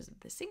the edges of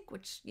the sink,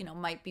 which,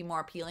 might be more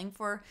appealing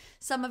for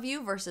some of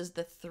you, versus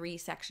the 3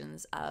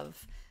 sections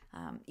of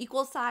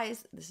equal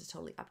size. This is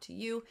totally up to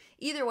you.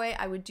 Either way,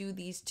 I would do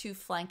these 2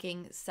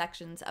 flanking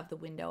sections of the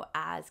window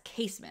as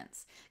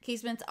casements.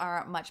 Casements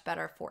are much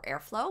better for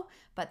airflow,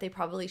 but they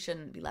probably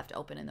shouldn't be left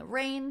open in the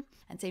rain.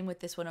 And same with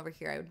this one over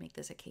here, I would make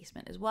this a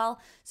casement as well,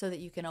 so that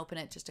you can open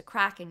it just a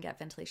crack and get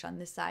ventilation on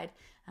this side.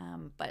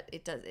 But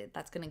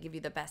that's going to give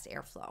you the best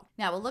airflow.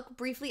 Now we'll look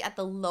briefly at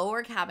the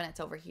lower cabinets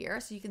over here.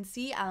 So you can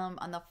see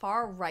on the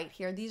far right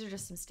here, these are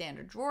just some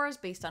standard drawers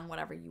based on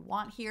whatever you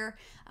want here.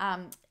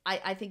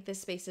 I think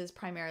this space is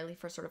primarily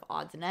for sort of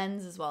odds and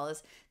ends, as well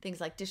as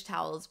things like dish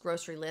towels,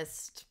 grocery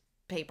list,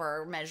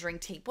 paper, measuring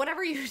tape,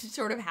 whatever you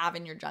sort of have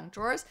in your junk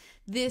drawers.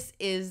 This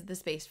is the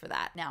space for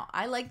that. Now,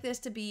 I like this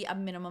to be a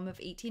minimum of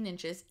 18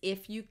 inches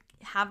if you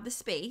have the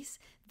space.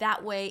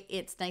 That way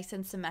it's nice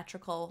and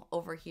symmetrical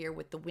over here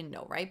with the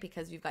window, right?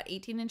 Because you've got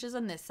 18 inches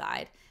on this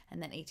side and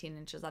then 18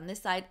 inches on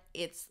this side.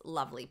 It's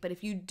lovely. But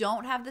if you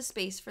don't have the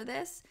space for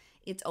this,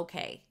 it's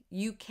okay.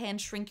 You can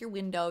shrink your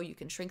window. You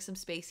can shrink some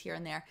space here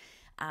and there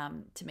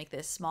to make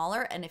this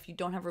smaller. And if you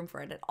don't have room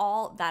for it at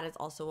all, that is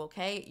also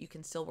okay. You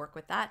can still work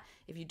with that.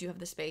 If you do have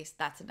the space,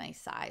 that's a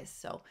nice size.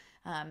 So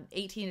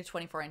 18 to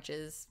 24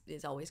 inches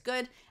is always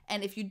good.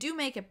 And if you do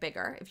make it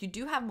bigger, if you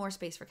do have more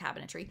space for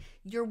cabinetry,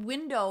 your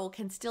window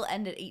can still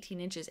end at 18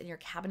 inches and your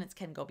cabinets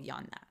can go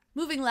beyond that.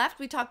 Moving left,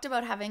 we talked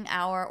about having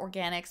our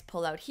organics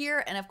pull out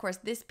here. And of course,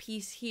 this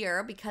piece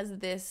here, because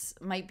this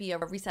might be a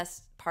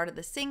recessed part of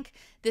the sink,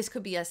 this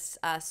could be a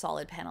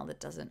solid panel that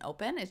doesn't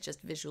open. It's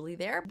just visually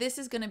there. This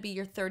is going to be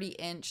your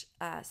 30-inch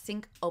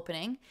sink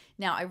opening.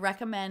 Now, I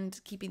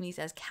recommend keeping these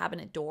as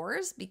cabinet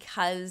doors,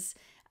 because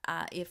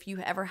if you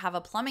ever have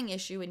a plumbing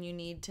issue and you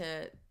need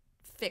to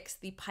fix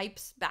the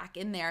pipes back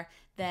in there,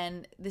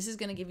 then this is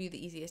going to give you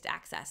the easiest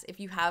access. If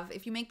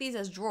you make these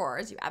as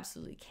drawers, you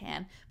absolutely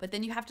can, but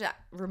then you have to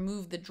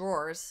remove the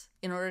drawers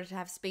in order to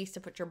have space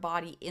to put your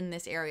body in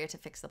this area to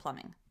fix the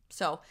plumbing.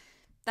 So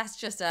that's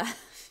just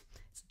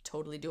it's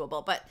totally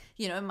doable, but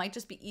it might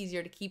just be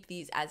easier to keep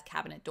these as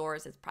cabinet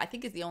doors. I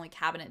think it's the only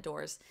cabinet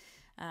doors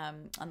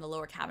on the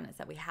lower cabinets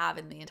that we have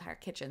in the entire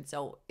kitchen.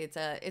 So it's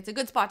a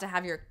good spot to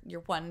have your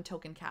one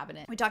token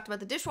cabinet. We talked about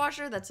the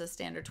dishwasher. That's a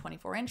standard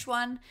 24-inch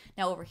one.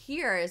 Now over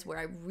here is where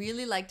I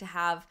really like to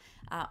have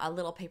a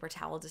little paper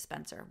towel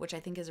dispenser, which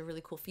I think is a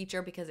really cool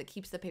feature because it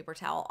keeps the paper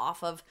towel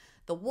off of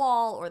the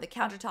wall or the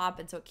countertop,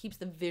 and so it keeps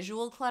the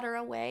visual clutter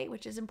away,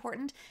 which is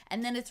important.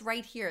 And then it's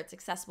right here. It's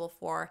accessible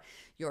for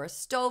your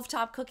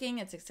stovetop cooking.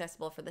 It's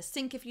accessible for the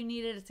sink if you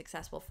need it. It's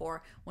accessible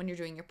for when you're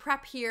doing your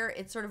prep here.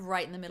 It's sort of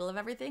right in the middle of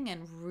everything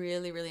and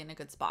really, really in a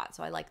good spot.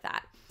 So I like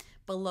that.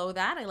 Below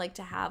that, I like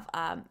to have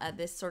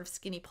this sort of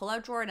skinny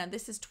pull-out drawer. Now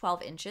this is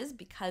 12 inches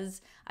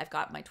because I've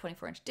got my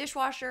 24-inch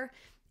dishwasher,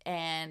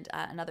 and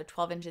another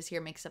 12 inches here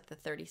makes up the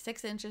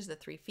 36 inches, the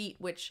 3 feet,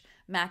 which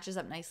matches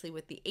up nicely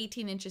with the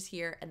 18 inches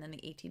here and then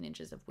the 18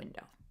 inches of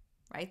window,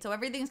 right? So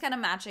everything's kind of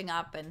matching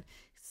up and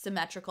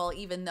symmetrical,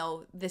 even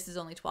though this is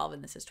only 12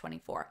 and this is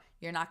 24.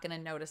 You're not going to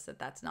notice that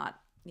that's not,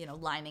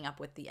 lining up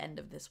with the end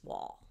of this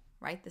wall,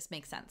 right? This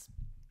makes sense.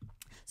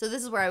 So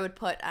this is where I would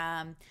put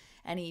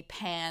any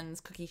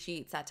pans, cookie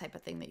sheets, that type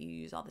of thing that you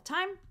use all the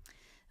time.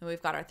 And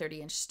we've got our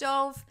 30-inch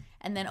stove.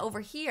 And then over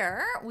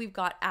here, we've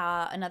got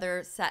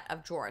another set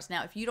of drawers.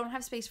 Now, if you don't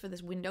have space for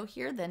this window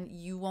here, then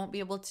you won't be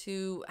able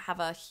to have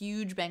a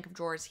huge bank of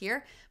drawers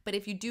here. But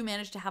if you do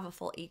manage to have a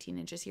full 18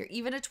 inches here,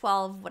 even a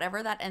 12,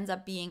 whatever that ends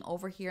up being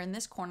over here in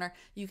this corner,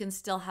 you can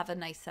still have a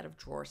nice set of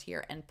drawers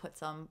here and put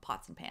some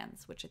pots and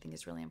pans, which I think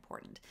is really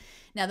important.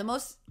 Now, the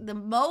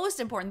most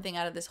important thing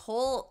out of this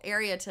whole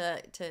area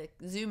to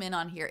zoom in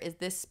on here is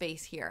this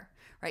space here.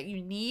 Right,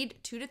 you need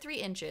 2 to 3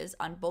 inches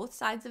on both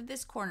sides of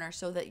this corner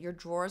so that your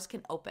drawers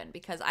can open,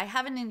 because I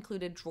haven't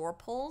included drawer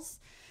pulls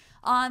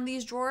on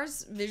these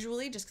drawers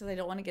visually just because I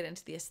don't want to get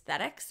into the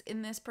aesthetics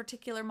in this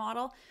particular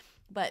model.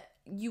 But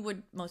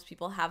most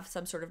people have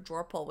some sort of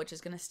drawer pull, which is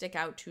going to stick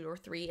out 2 or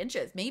 3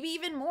 inches, maybe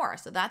even more.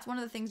 So that's one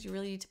of the things you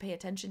really need to pay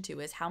attention to,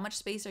 is how much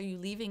space are you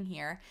leaving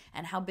here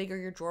and how big are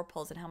your drawer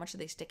pulls and how much are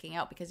they sticking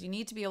out, because you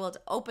need to be able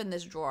to open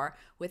this drawer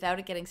without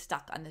it getting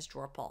stuck on this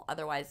drawer pull.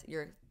 Otherwise,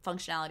 your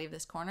functionality of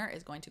this corner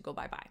is going to go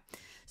bye-bye.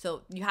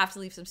 So you have to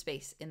leave some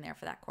space in there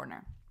for that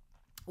corner.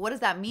 What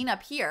does that mean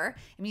up here?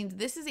 It means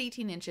this is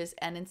 18 inches,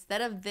 and instead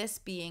of this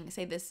being,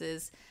 say this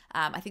is,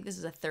 I think this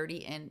is a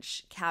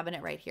 30-inch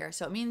cabinet right here.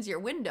 So it means your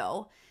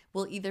window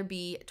will either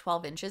be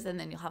 12 inches and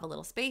then you'll have a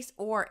little space,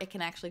 or it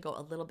can actually go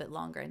a little bit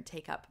longer and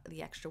take up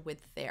the extra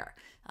width there.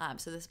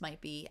 So this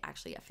might be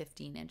actually a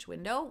 15-inch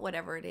window,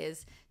 whatever it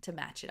is, to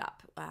match it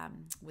up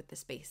with the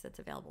space that's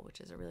available, which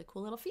is a really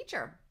cool little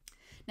feature.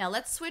 Now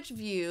let's switch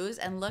views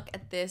and look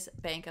at this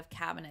bank of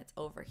cabinets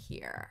over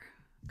here,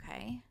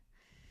 okay?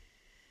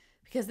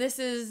 Because this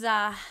is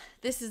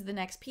the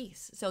next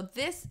piece. So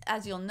this,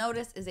 as you'll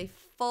notice, is a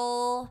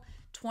full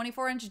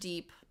 24-inch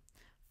deep,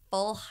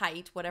 full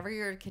height, whatever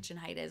your kitchen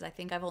height is. I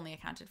think I've only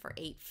accounted for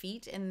 8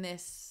 feet in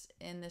this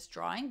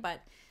drawing, but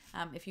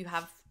if you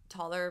have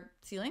taller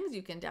ceilings,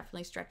 you can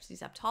definitely stretch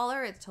these up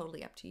taller. It's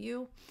totally up to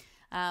you.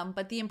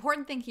 But the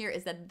important thing here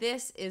is that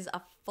this is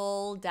a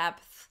full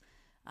depth,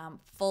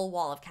 full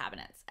wall of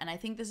cabinets. And I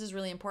think this is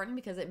really important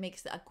because it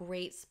makes a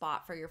great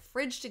spot for your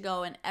fridge to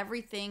go, and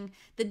everything,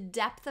 the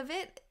depth of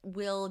it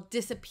will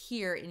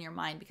disappear in your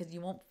mind because you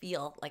won't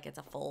feel like it's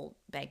a full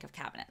bank of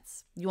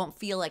cabinets. You won't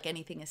feel like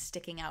anything is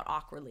sticking out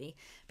awkwardly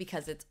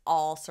because it's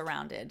all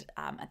surrounded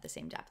at the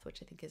same depth,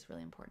 which I think is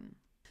really important.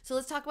 So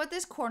let's talk about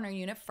this corner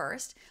unit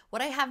first.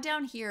 What I have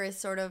down here is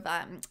sort of,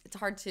 it's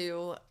hard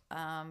to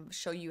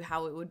show you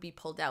how it would be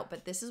pulled out,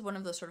 but this is one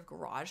of those sort of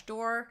garage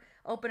door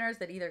openers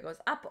that either goes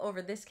up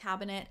over this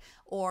cabinet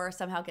or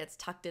somehow gets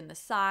tucked in the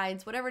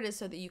sides, whatever it is,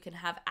 so that you can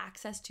have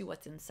access to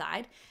what's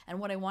inside.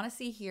 And what I want to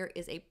see here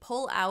is a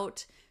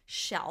pull-out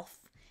shelf.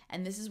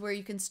 And this is where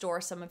you can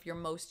store some of your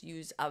most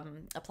used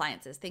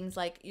appliances, things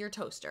like your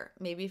toaster.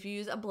 Maybe if you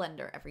use a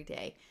blender every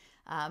day,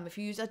 if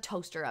you use a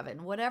toaster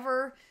oven,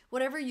 whatever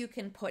you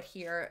can put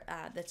here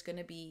that's going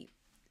to be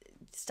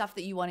stuff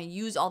that you want to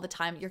use all the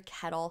time, your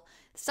kettle,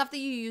 stuff that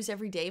you use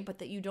every day, but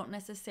that you don't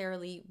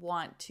necessarily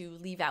want to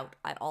leave out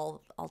at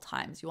all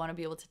times. You want to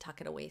be able to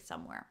tuck it away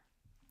somewhere.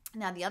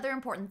 Now, the other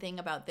important thing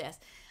about this,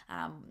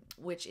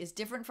 which is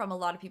different from a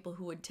lot of people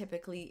who would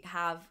typically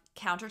have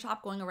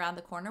countertop going around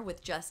the corner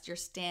with just your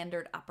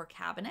standard upper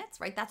cabinets,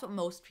 right? That's what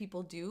most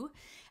people do,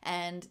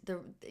 and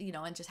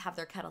and just have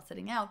their kettle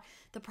sitting out.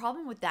 The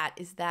problem with that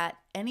is that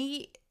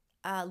any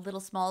little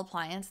small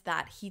appliance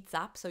that heats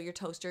up, so your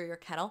toaster, your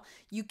kettle,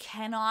 you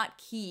cannot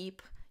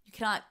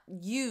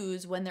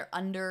use when they're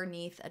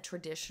underneath a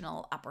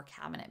traditional upper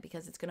cabinet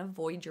because it's going to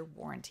void your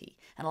warranty.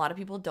 And a lot of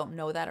people don't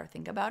know that or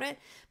think about it.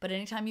 But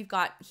anytime you've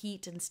got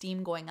heat and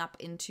steam going up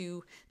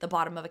into the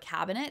bottom of a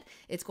cabinet,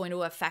 it's going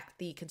to affect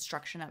the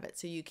construction of it.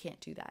 So you can't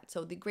do that.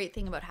 So the great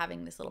thing about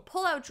having this little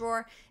pull-out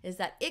drawer is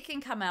that it can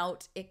come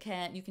out, you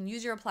can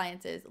use your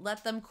appliances,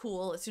 let them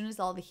cool. As soon as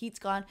all the heat's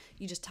gone,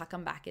 you just tuck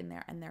them back in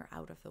there and they're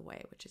out of the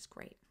way, which is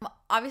great.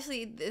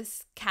 Obviously,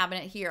 this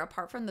cabinet here,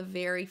 apart from the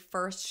very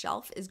first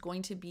shelf, is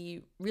going to be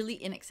really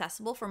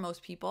inaccessible for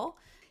most people.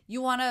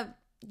 You want to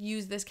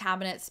use this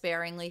cabinet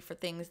sparingly for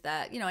things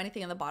that,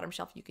 anything on the bottom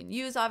shelf you can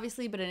use,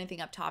 obviously, but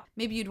anything up top,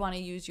 maybe you'd want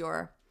to use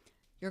your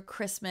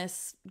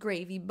Christmas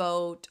gravy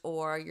boat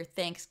or your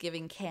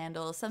Thanksgiving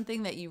candles,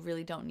 something that you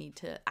really don't need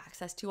to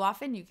access too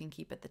often, you can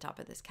keep at the top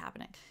of this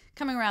cabinet.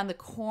 Coming around the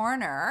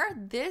corner,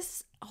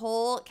 this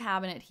whole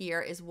cabinet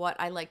here is what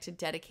I like to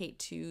dedicate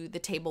to the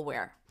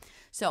tableware.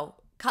 So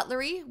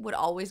cutlery would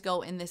always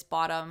go in this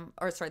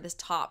this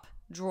top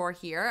drawer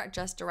here,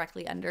 just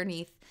directly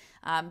underneath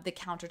the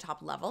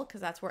countertop level,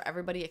 because that's where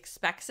everybody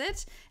expects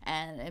it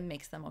and it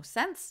makes the most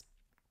sense.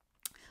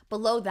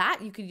 Below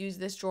that, you could use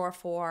this drawer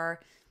for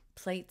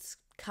plates,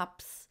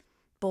 cups,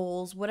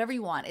 bowls, whatever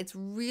you want. It's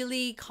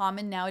really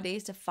common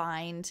nowadays to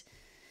find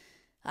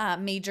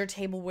major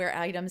tableware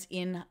items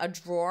in a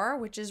drawer,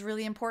 which is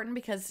really important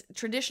because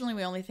traditionally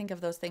we only think of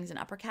those things in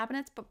upper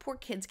cabinets, but poor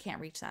kids can't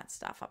reach that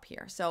stuff up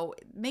here. So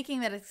making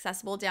that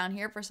accessible down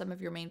here for some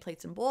of your main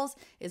plates and bowls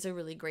is a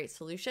really great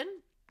solution.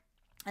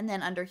 And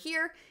then under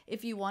here,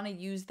 if you want to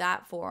use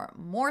that for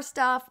more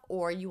stuff,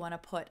 or you want to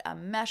put a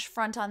mesh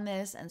front on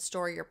this and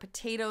store your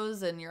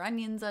potatoes and your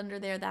onions under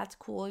there, that's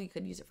cool. You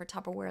could use it for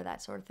Tupperware,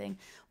 that sort of thing,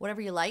 whatever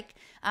you like.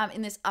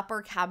 In this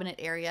upper cabinet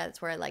area, it's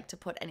where I like to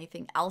put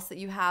anything else that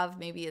you have.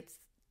 Maybe it's,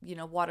 you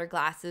know, water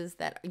glasses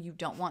that you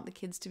don't want the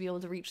kids to be able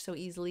to reach so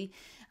easily.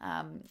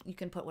 You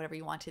can put whatever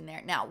you want in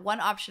there. Now, one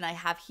option I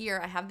have here,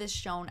 I have this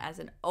shown as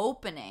an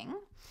opening,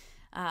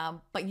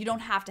 but you don't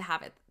have to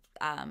have it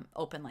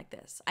open like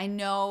this. I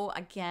know,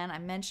 again,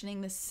 I'm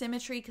mentioning the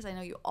symmetry because I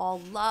know you all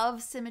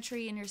love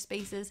symmetry in your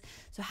spaces.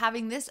 So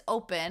having this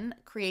open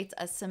creates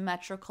a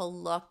symmetrical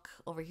look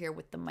over here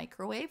with the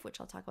microwave,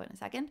 which I'll talk about in a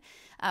second.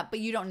 But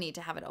you don't need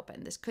to have it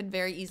open. This could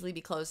very easily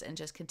be closed and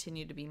just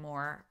continue to be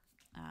more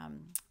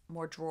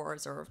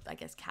drawers, or I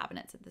guess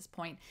cabinets at this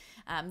point,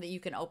 that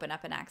you can open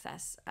up and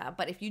access.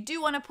 But if you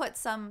do want to put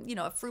some, you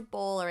know, a fruit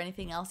bowl or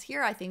anything else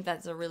here, I think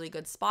that's a really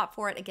good spot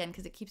for it. Again,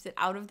 because it keeps it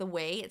out of the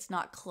way. It's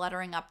not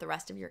cluttering up the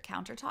rest of your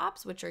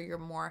countertops, which are your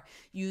more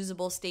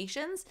usable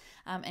stations,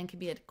 and can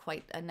be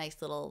quite a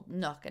nice little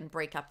nook and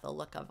break up the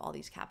look of all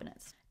these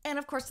cabinets. And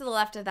of course, to the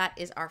left of that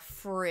is our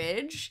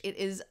fridge. It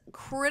is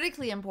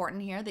critically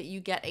important here that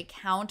you get a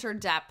counter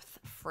depth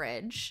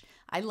fridge.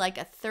 I like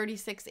a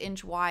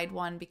 36-inch wide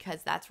one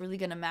because that's really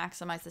going to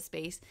maximize the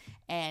space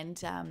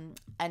and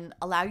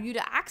allow you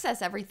to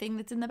access everything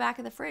that's in the back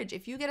of the fridge.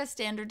 If you get a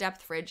standard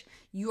depth fridge,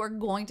 you are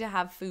going to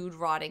have food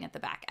rotting at the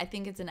back. I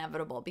think it's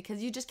inevitable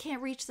because you just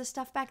can't reach the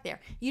stuff back there.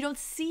 You don't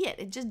see it.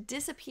 It just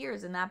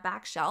disappears in that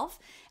back shelf,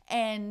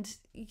 and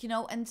you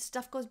know, and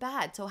stuff goes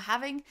bad. So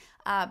having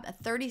a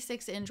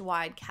 36-inch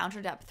wide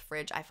counter depth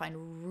fridge, I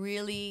find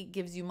really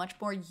gives you much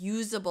more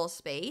usable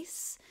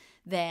space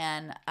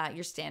than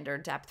your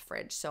standard depth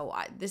fridge. So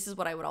this is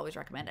what I would always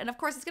recommend. And of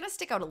course, it's going to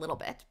stick out a little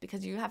bit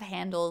because you have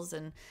handles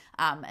and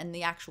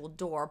the actual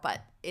door, but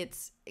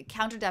it's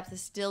counter depth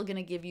is still going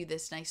to give you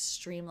this nice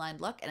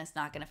streamlined look, and it's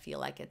not going to feel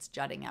like it's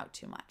jutting out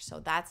too much. So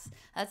that's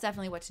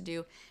definitely what to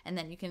do. And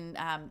then you can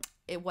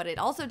what it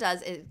also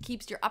does is it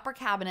keeps your upper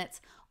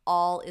cabinets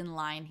all in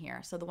line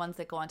here. So the ones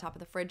that go on top of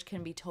the fridge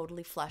can be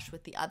totally flush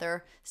with the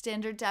other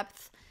standard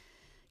depth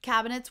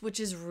cabinets, which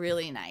is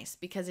really nice,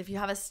 because if you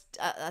have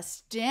a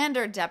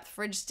standard depth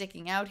fridge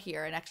sticking out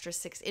here an extra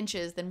 6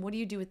 inches, then what do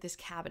you do with this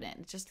cabinet?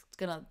 It's just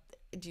gonna,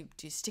 do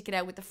you stick it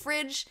out with the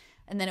fridge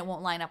and then it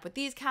won't line up with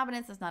these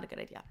cabinets? That's not a good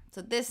idea.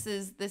 So this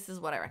is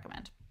what I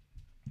recommend.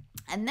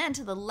 And then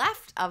to the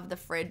left of the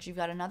fridge, you've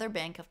got another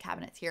bank of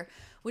cabinets here,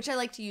 which I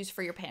like to use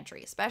for your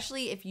pantry,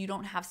 especially if you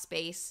don't have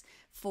space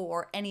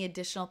for any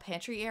additional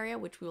pantry area,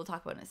 which we will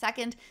talk about in a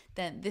second.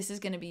 Then this is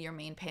going to be your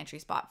main pantry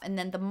spot. And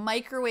then the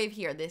microwave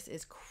here, this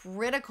is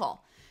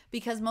critical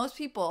because most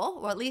people,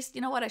 or at least,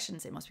 you know what, I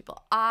shouldn't say most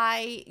people,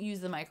 I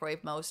use the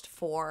microwave most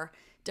for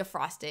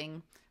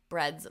defrosting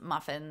breads,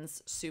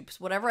 muffins,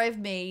 soups, whatever I've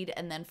made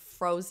and then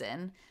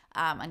frozen,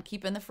 and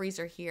keep in the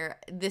freezer here.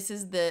 This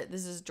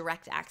is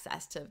direct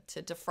access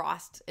to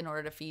defrost in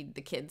order to feed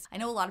the kids. I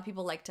know a lot of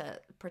people like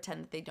to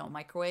pretend that they don't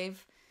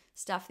microwave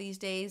stuff these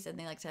days, and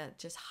they like to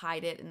just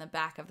hide it in the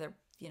back of their,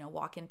 you know,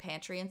 walk-in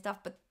pantry and stuff.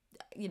 But,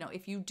 you know,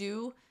 if you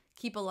do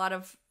keep a lot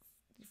of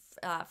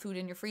food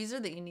in your freezer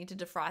that you need to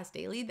defrost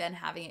daily, then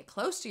having it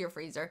close to your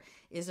freezer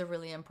is a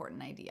really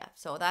important idea.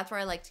 So that's where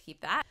I like to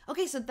keep that.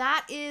 Okay, so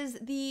that is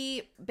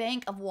the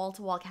bank of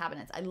wall-to-wall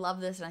cabinets. I love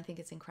this and I think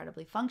it's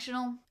incredibly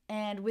functional.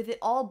 And with it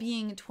all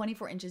being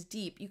 24 inches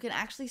deep, you can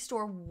actually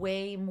store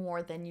way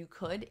more than you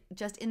could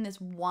just in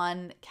this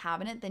one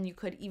cabinet than you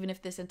could even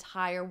if this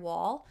entire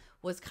wall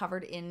was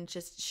covered in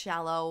just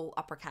shallow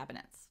upper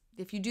cabinets.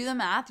 If you do the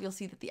math, you'll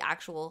see that the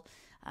actual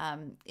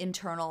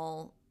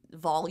internal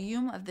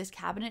volume of this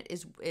cabinet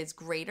is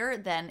greater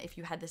than if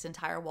you had this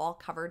entire wall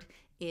covered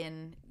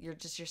in your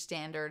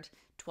standard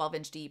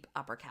 12-inch deep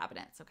upper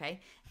cabinets,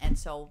 okay? And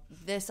so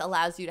this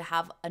allows you to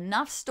have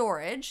enough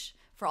storage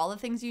for all the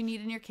things you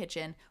need in your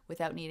kitchen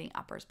without needing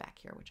uppers back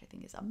here, which I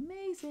think is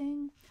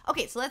amazing.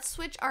 Okay, so let's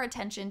switch our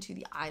attention to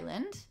the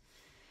island.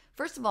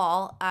 First of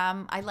all,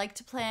 I like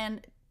to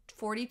plan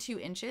 42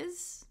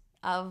 inches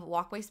of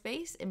walkway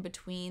space in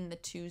between the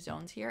two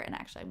zones here. And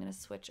actually, I'm going to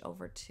switch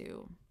over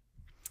to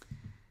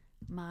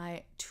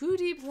my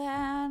 2D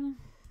plan.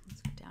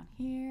 Let's go down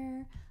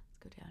here.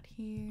 Let's go down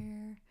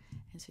here.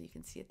 And so you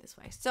can see it this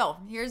way. So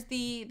here's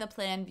the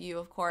plan view,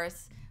 of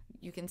course.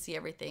 You can see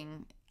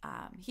everything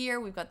here.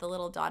 We've got the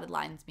little dotted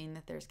lines mean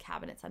that there's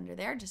cabinets under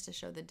there just to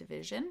show the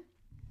division.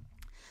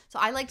 So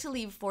I like to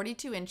leave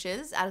 42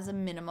 inches as a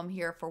minimum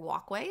here for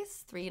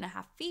walkways,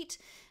 3.5 feet.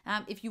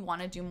 If you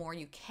want to do more,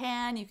 you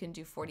can. You can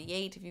do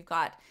 48. If you've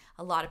got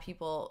a lot of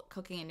people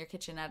cooking in your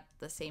kitchen at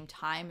the same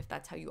time, if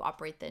that's how you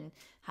operate, then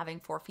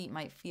having 4 feet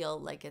might feel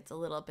like it's a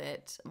little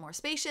bit more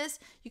spacious.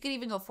 You could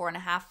even go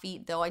 4.5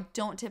 feet, though I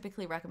don't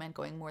typically recommend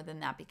going more than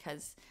that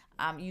because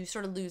you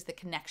sort of lose the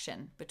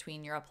connection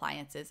between your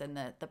appliances and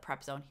the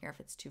prep zone here if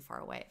it's too far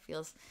away. It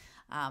feels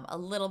a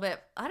little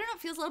bit, I don't know,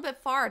 it feels a little bit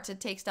far to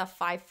take stuff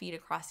 5 feet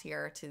across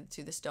here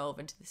to the stove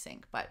and to the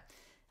sink, but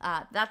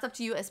That's up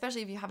to you,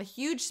 especially if you have a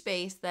huge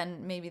space,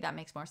 then maybe that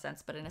makes more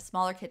sense. But in a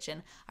smaller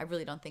kitchen, I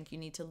really don't think you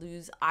need to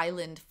lose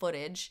island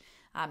footage,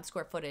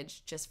 square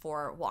footage, just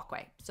for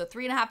walkway. So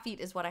 3.5 feet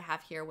is what I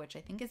have here, which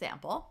I think is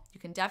ample. You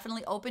can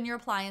definitely open your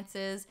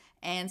appliances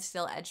and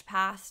still edge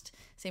past.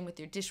 Same with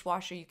your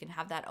dishwasher, you can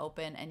have that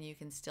open and you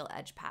can still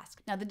edge past.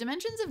 Now the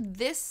dimensions of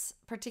this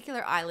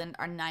particular island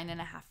are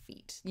 9.5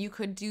 feet. You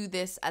could do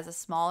this as a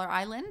smaller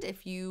island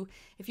if you've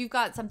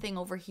got something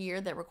over here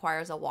that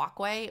requires a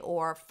walkway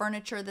or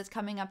furniture that's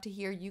coming up to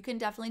here. You can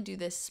definitely do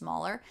this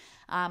smaller.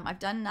 I've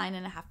done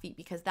 9.5 feet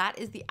because that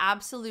is the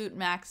absolute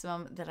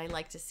maximum that I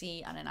like to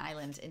see on an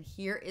island, and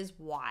here is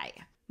why.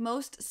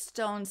 Most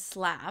stone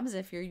slabs,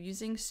 if you're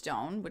using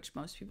stone, which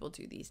most people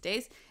do these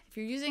days, if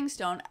you're using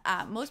stone,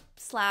 most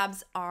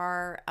slabs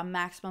are a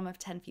maximum of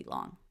 10 feet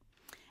long.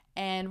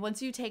 And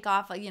once you take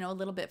off, a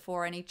little bit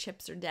for any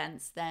chips or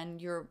dents, then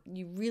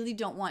you really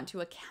don't want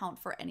to account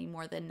for any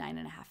more than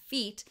 9.5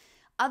 feet.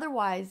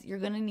 Otherwise, you're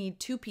going to need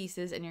 2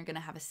 pieces and you're going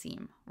to have a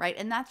seam, right?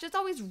 And that's just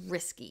always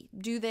risky.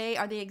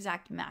 Are they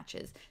exact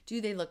matches? Do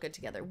they look good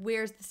together?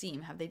 Where's the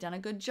seam? Have they done a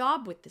good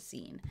job with the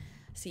seam?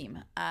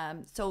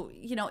 So,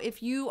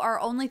 if you are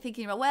only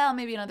thinking about, well,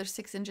 maybe another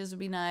 6 inches would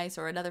be nice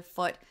or another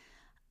foot,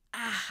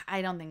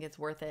 I don't think it's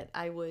worth it.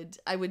 I would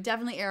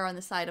definitely err on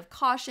the side of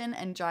caution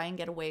and try and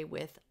get away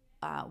with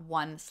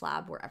 1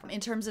 slab wherever.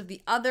 In terms of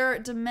the other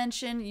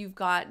dimension, you've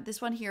got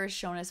this one here is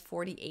shown as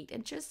 48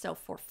 inches, so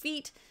 4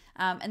 feet.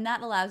 And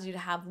that allows you to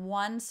have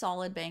 1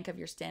 solid bank of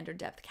your standard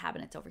depth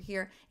cabinets over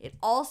here. It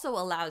also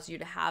allows you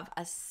to have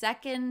a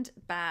second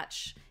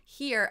batch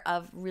here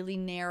of really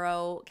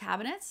narrow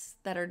cabinets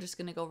that are just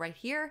going to go right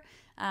here,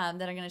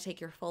 that are going to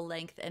take your full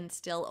length and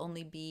still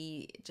only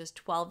be just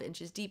 12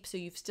 inches deep. So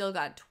you've still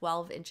got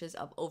 12 inches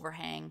of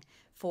overhang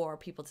for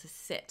people to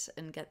sit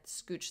and get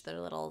scooch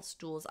their little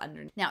stools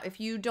underneath. Now, if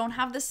you don't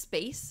have the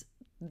space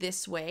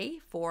this way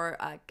for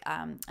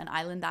an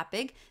island that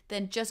big,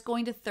 then just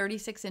going to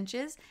 36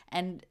 inches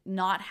and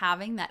not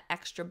having that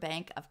extra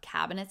bank of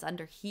cabinets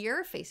under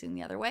here facing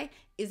the other way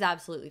is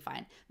absolutely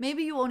fine.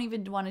 Maybe you won't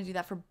even want to do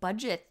that for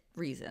budget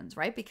reasons,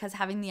 right? Because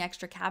having the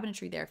extra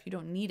cabinetry there, if you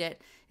don't need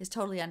it, is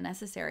totally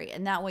unnecessary.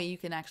 And that way you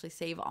can actually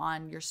save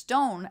on your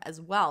stone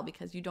as well,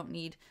 because you don't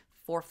need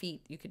 4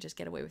 feet. You could just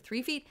get away with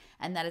 3 feet,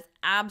 and that is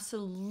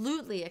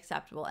absolutely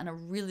acceptable and a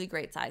really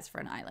great size for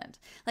an island.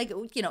 Like,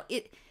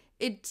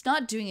 it's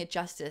not doing it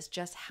justice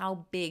just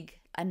how big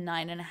a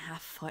 9.5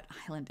 foot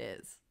island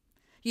is.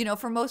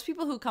 For most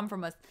people who come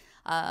from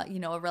a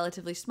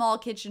relatively small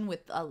kitchen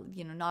with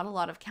not a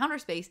lot of counter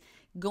space,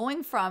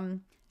 going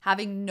from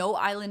having no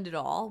island at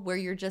all, where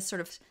you're just sort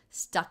of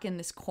stuck in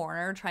this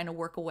corner trying to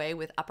work away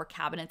with upper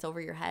cabinets over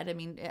your head. I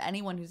mean,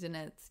 anyone who's in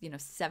a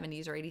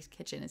 70s or 80s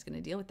kitchen is going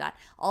to deal with that.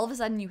 All of a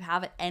sudden you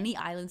have any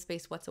island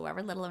space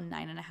whatsoever, let alone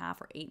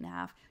 9.5 or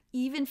 8.5.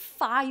 Even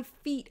 5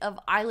 feet of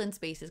island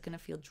space is going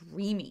to feel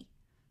dreamy,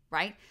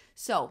 right?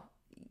 So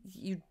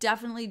you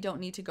definitely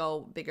don't need to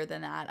go bigger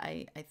than that,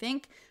 I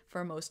think,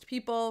 for most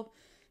people.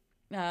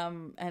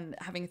 And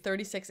having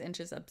 36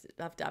 inches of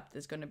depth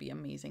is going to be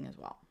amazing as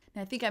well.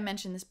 Now, I think I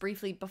mentioned this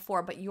briefly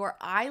before, but your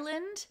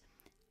island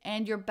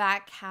and your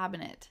back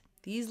cabinet,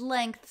 these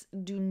lengths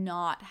do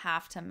not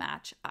have to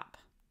match up.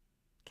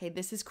 Okay,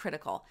 this is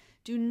critical.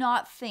 Do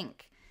not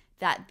think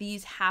that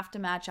these have to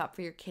match up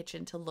for your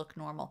kitchen to look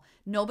normal.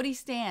 Nobody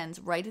stands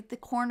right at the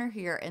corner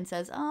here and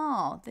says,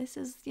 oh, this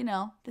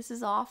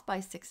is off by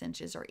 6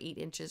 inches or 8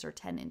 inches or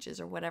 10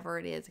 inches or whatever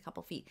it is, a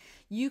couple feet.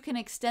 You can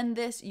extend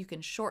this, you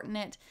can shorten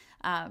it,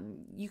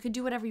 you can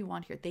do whatever you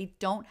want here. They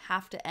don't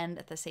have to end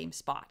at the same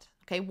spot.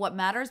 Okay, what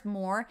matters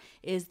more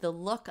is the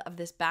look of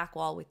this back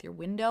wall with your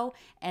window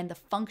and the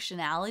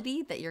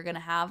functionality that you're gonna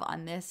have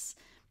on this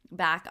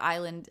back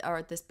island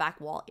or this back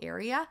wall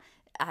area.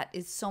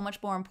 Is so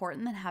much more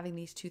important than having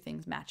these 2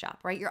 things match up,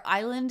 right? Your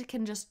island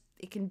can just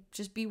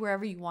be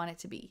wherever you want it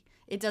to be.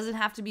 It doesn't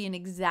have to be an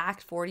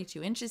exact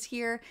 42 inches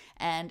here,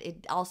 and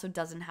it also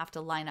doesn't have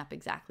to line up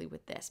exactly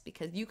with this,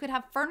 because you could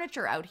have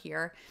furniture out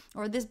here,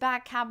 or this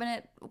back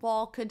cabinet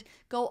wall could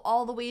go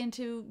all the way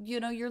into,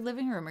 your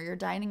living room or your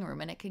dining room,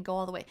 and it can go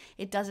all the way.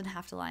 It doesn't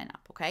have to line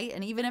up, okay?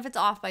 And even if it's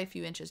off by a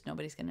few inches,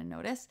 nobody's going to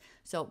notice.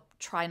 So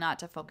try not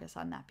to focus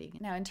on that being.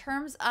 Now, in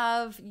terms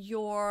of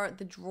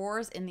the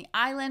drawers in the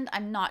island,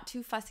 I'm not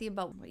too fussy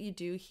about what you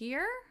do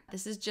here.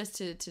 This is just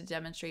to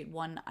demonstrate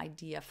one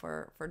idea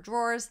for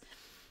drawers.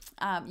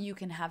 You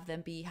can have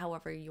them be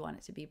however you want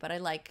it to be, but I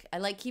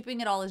like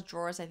keeping it all as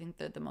drawers. I think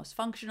they're the most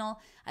functional.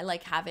 I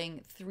like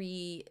having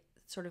 3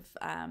 sort of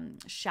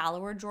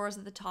shallower drawers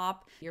at the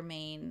top, your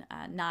main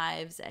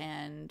knives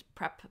and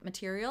prep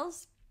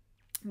materials.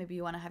 Maybe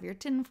you want to have your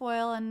tin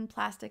foil and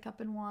plastic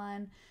up in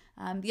one.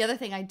 The other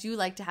thing I do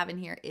like to have in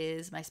here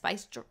is my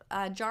spice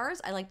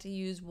jars. I like to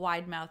use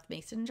wide mouth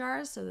mason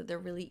jars so that they're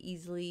really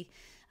easily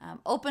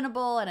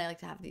openable, and I like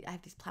to have I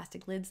have these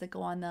plastic lids that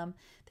go on them.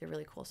 They're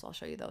really cool, so I'll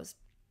show you those.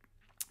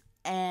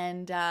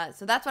 And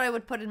so that's what I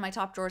would put in my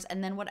top drawers,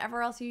 and then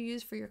whatever else you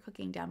use for your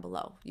cooking down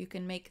below, you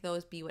can make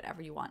those be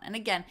whatever you want. And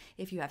again,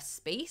 if you have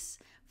space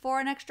for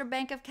an extra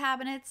bank of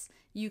cabinets,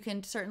 you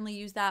can certainly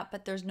use that,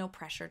 but there's no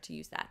pressure to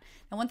use that.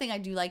 Now, one thing I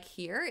do like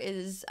here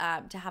is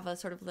to have a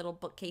sort of little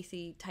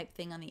bookcasey type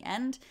thing on the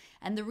end.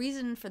 And the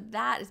reason for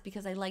that is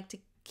because I like to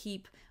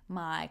keep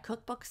my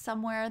cookbook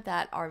somewhere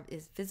that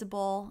is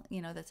visible.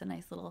 You know, that's a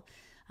nice little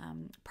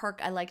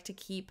perk. I like to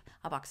keep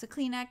a box of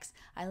Kleenex.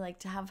 I like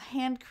to have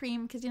hand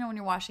cream because, you know, when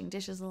you're washing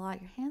dishes a lot,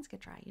 your hands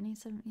get dry. You need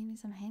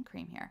some hand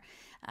cream here.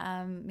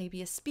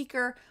 Maybe a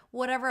speaker,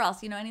 whatever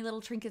else, you know, any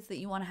little trinkets that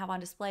you want to have on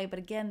display. But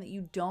again, that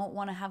you don't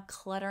want to have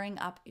cluttering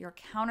up your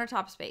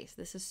countertop space.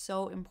 This is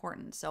so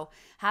important. So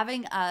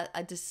having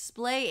a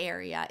display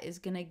area is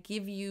going to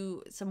give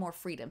you some more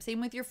freedom.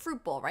 Same with your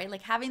fruit bowl, right?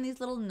 Like having these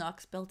little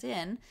nooks built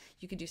in.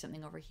 You could do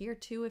something over here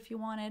too if you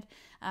wanted.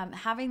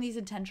 Having these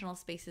intentional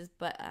spaces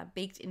but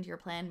baked into your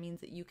plan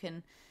means that you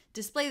can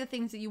display the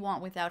things that you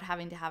want without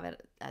having to have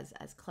it as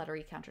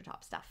cluttery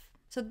countertop stuff.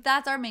 So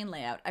that's our main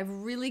layout. I've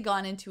really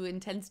gone into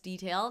intense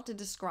detail to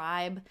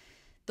describe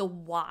the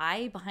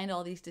why behind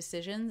all these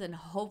decisions and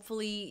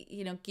hopefully,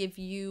 you know, give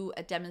you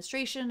a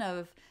demonstration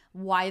of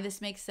why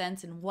this makes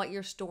sense and what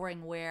you're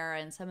storing where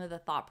and some of the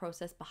thought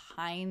process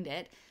behind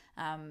it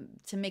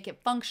to make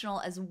it functional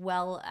as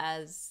well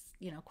as,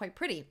 you know, quite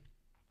pretty.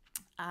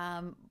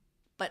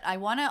 But I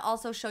want to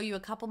also show you a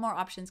couple more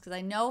options because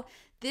I know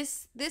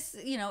this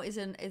you know is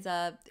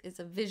a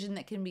vision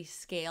that can be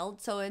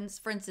scaled. So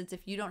for instance,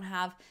 if you don't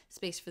have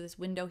space for this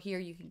window here,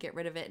 you can get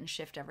rid of it and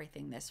shift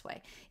everything this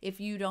way.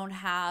 If you don't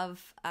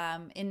have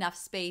enough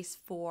space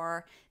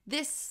for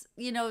this,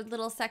 you know,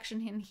 little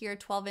section in here,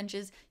 12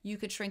 inches, you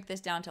could shrink this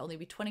down to only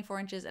be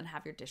 24 inches and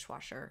have your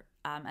dishwasher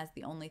as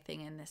the only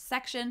thing in this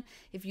section.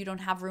 If you don't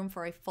have room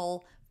for a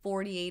full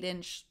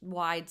 48-inch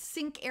wide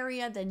sink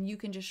area, then you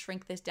can just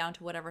shrink this down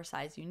to whatever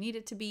size you need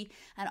it to be.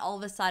 And all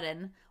of a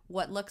sudden,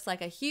 what looks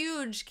like a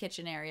huge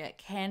kitchen area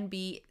can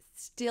be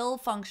still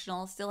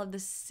functional, still have the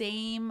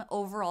same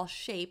overall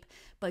shape,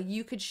 but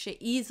you could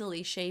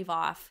easily shave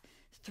off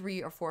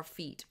 3 or 4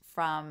 feet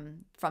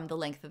from the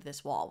length of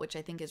this wall, which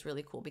I think is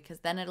really cool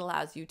because then it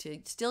allows you to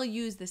still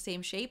use the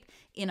same shape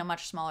in a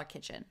much smaller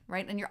kitchen,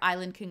 right? And your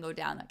island can go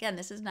down. Again,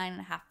 this is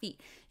 9.5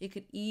 feet. It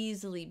could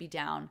easily be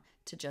down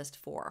to just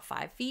 4 or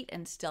 5 feet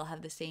and still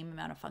have the same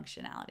amount of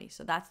functionality.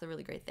 So that's the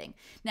really great thing.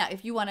 Now,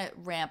 if you want to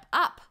ramp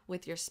up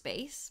with your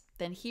space,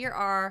 then here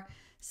are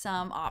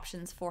some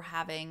options for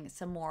having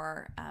some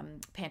more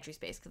pantry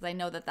space because I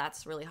know that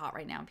that's really hot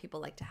right now and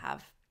people like to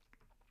have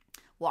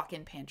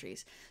walk-in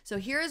pantries. So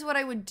here's what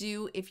I would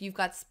do if you've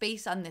got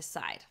space on this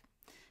side.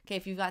 Okay,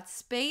 if you've got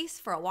space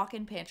for a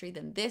walk-in pantry,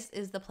 then this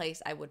is the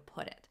place I would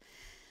put it.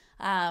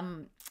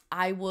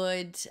 I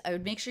would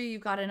make sure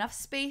you've got enough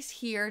space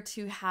here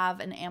to have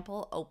an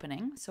ample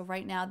opening. So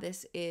right now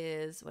this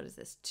is, what is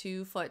this,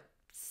 2'7",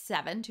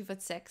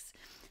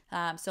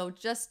 2'6". So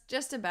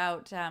just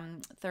about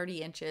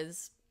 30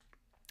 inches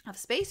of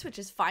space, which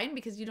is fine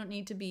because you don't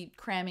need to be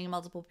cramming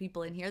multiple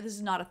people in here. This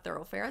is not a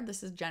thoroughfare.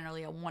 This is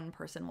generally a one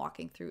person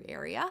walking through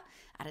area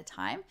at a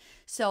time.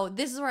 So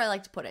this is where I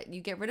like to put it.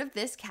 You get rid of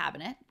this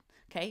cabinet.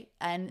 Okay,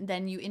 and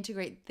then you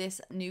integrate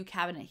this new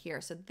cabinet here.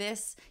 So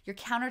your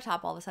countertop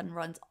all of a sudden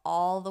runs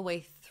all the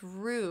way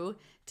through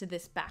to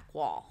this back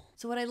wall.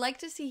 So what I like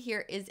to see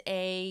here is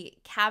a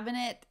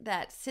cabinet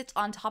that sits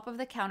on top of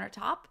the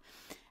countertop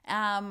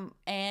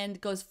and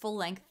goes full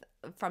length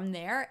from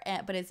there,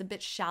 but it's a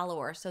bit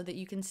shallower so that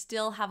you can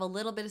still have a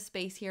little bit of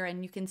space here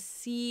and you can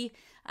see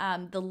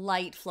the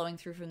light flowing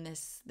through from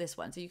this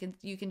one. So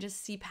you can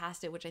just see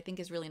past it, which I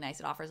think is really nice.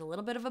 It offers a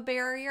little bit of a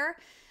barrier,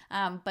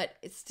 but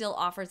it still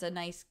offers a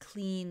nice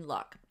clean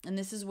look. And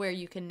this is where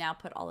you can now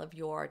put all of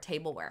your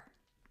tableware.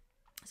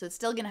 So it's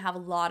still going to have a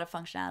lot of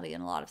functionality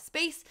and a lot of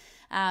space.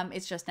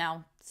 It's just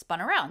now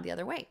spun around the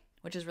other way,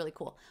 which is really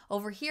cool.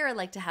 Over here, I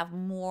like to have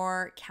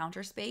more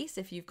counter space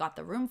if you've got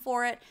the room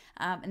for it.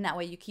 And that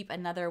way you keep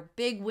another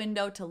big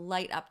window to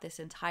light up this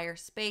entire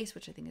space,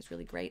 which I think is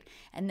really great.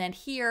 And then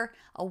here,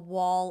 a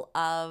wall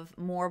of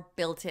more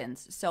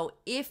built-ins. So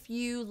if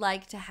you're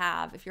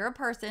a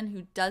person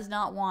who does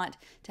not want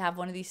to have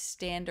one of these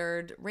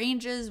standard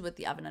ranges with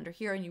the oven under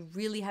here, and you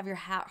really have your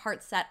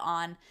heart set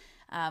on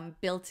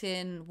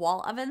built-in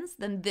wall ovens,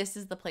 then this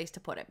is the place to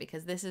put it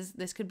because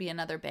this could be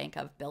another bank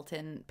of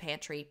built-in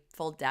pantry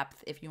full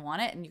depth if you want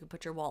it, and you can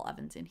put your wall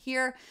ovens in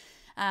here.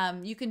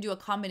 You can do a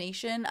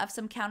combination of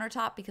some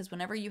countertop because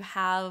whenever you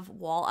have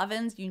wall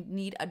ovens, you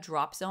need a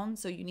drop zone.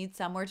 So you need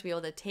somewhere to be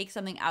able to take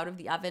something out of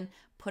the oven,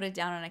 put it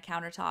down on a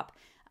countertop,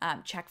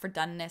 check for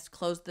doneness,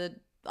 close the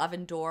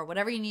oven door,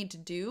 whatever you need to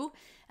do.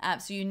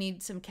 So you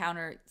need some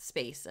counter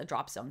space, a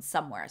drop zone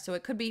somewhere. So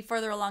it could be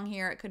further along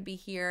here. It could be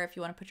here if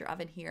you want to put your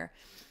oven here.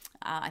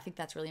 I think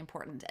that's really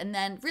important. And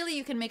then really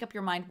you can make up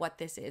your mind what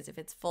this is. If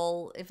it's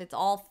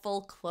all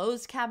full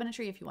closed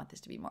cabinetry, if you want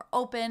this to be more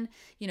open,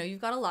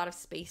 you've got a lot of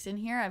space in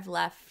here. I've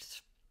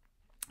left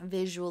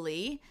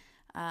visually,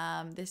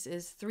 this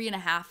is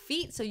 3.5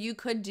 feet. So you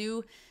could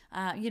do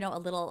you know, a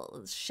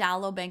little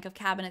shallow bank of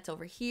cabinets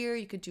over here.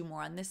 You could do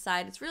more on this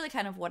side. It's really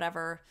kind of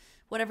whatever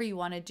you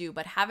want to do.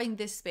 But having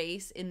this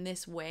space in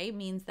this way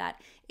means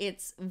that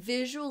it's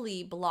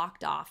visually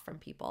blocked off from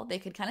people. They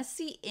could kind of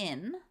see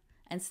in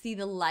and see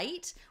the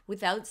light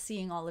without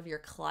seeing all of your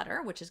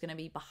clutter, which is going to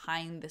be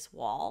behind this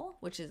wall,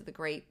 which is the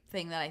great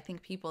thing that I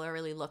think people are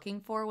really looking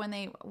for when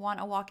they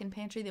want a walk-in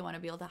pantry. They want to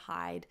be able to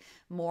hide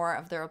more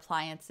of their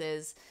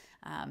appliances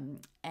and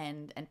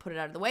put it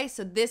out of the way.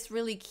 So this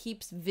really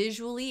keeps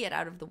visually it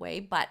out of the way,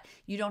 but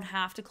you don't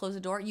have to close the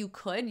door. You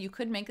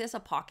could make this a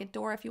pocket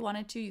door if you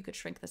wanted to. You could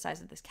shrink the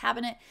size of this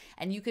cabinet,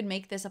 and you could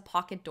make this a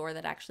pocket door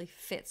that actually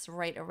fits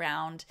right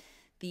around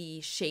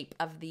the shape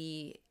of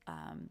the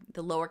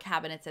lower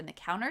cabinets and the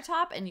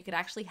countertop, and you could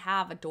actually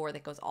have a door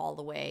that goes all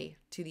the way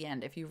to the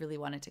end if you really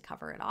wanted to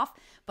cover it off.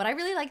 But I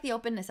really like the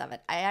openness of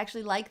it. I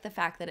actually like the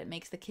fact that it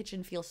makes the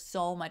kitchen feel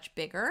so much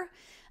bigger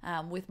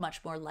with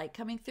much more light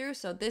coming through.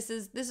 So this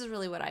is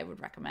really what I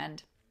would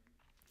recommend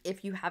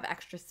if you have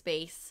extra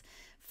space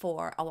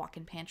for a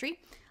walk-in pantry.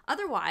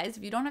 Otherwise,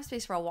 if you don't have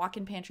space for a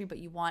walk-in pantry, but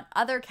you want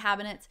other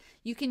cabinets,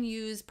 you can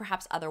use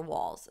perhaps other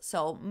walls.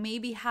 So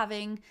maybe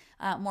having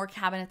more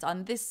cabinets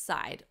on this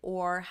side,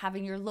 or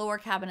having your lower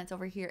cabinets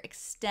over here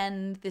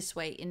extend this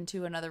way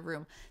into another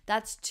room.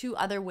 That's two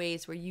other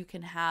ways where you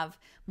can have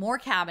more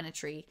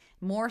cabinetry,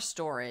 more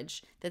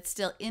storage that's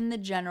still in the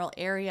general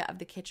area of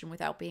the kitchen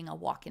without being a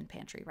walk-in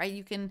pantry, right?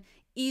 You can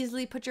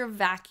easily put your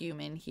vacuum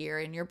in here,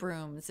 and your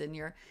brooms, and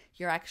your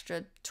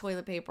extra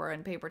toilet paper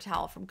and paper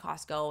towel from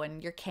Costco,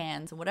 and your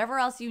cans and whatever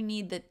else you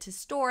need to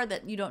store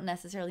that you don't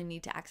necessarily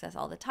need to access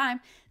all the time.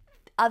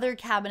 Other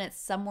cabinets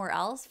somewhere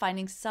else,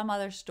 finding some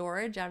other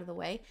storage out of the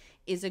way,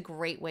 is a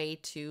great way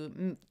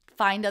to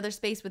find other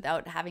space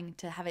without having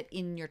to have it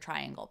in your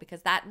triangle,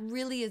 because that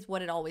really is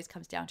what it always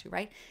comes down to,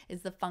 right?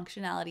 Is the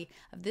functionality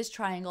of this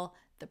triangle,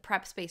 the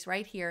prep space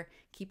right here,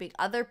 keeping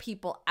other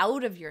people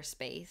out of your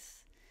space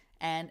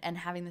and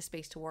having the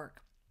space to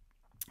work,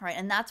 right?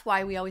 And that's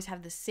why we always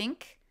have the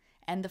sink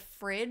and the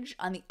fridge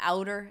on the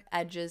outer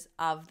edges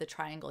of the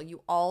triangle.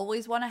 You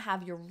always want to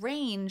have your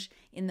range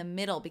in the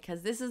middle,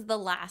 because this is the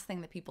last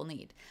thing that people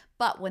need.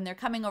 But when they're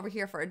coming over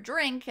here for a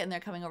drink and they're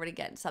coming over to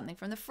get something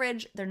from the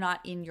fridge, they're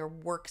not in your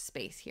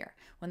workspace here.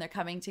 When they're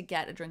coming to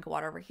get a drink of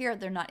water over here,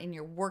 they're not in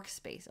your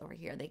workspace over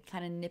here. They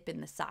kind of nip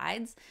in the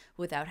sides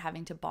without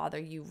having to bother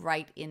you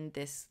right in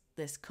this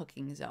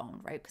cooking zone,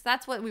 right? Because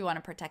that's what we want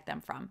to protect them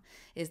from,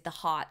 is the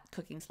hot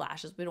cooking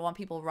splashes. We don't want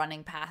people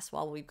running past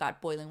while we've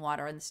got boiling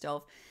water on the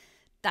stove.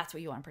 That's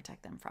what you want to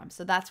protect them from.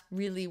 So that's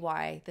really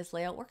why this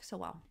layout works so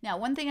well. Now,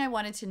 one thing I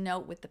wanted to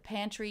note with the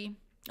pantry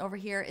over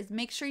here is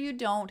make sure you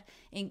don't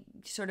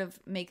sort of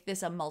make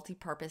this a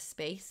multi-purpose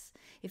space.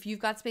 If you've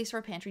got space for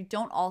a pantry,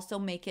 don't also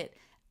make it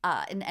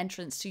an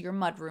entrance to your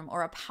mudroom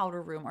or a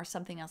powder room or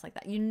something else like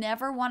that. You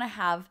never want to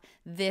have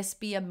this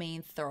be a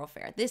main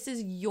thoroughfare. This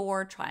is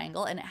your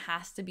triangle, and it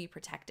has to be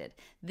protected.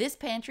 This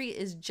pantry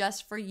is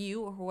just for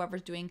you or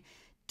whoever's doing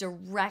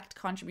direct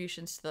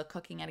contributions to the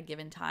cooking at a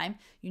given time.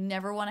 You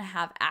never want to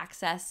have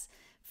access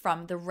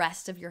from the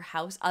rest of your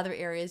house, other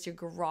areas, your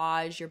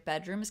garage, your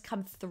bedrooms,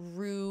 come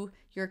through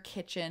your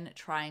kitchen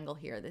triangle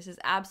here. This is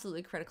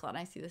absolutely critical, and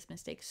I see this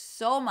mistake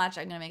so much.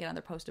 I'm going to make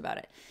another post about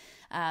it.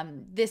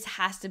 This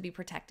has to be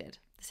protected.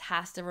 This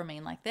has to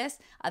remain like this.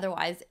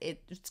 Otherwise,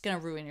 it's going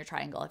to ruin your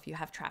triangle if you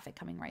have traffic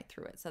coming right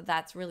through it. So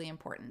that's really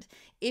important.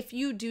 If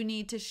you do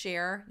need to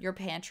share your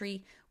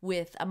pantry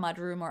with a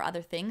mudroom or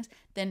other things,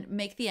 then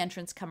make the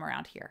entrance come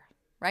around here,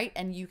 right?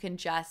 And you can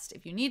just,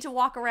 if you need to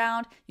walk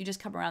around, you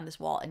just come around this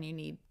wall and you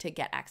need to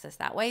get access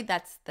that way.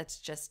 That's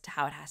just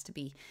how it has to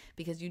be,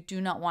 because you do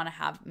not want to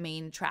have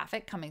main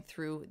traffic coming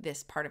through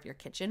this part of your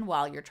kitchen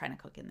while you're trying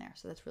to cook in there.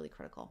 So that's really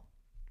critical.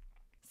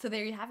 So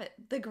there you have it,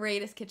 the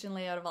greatest kitchen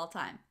layout of all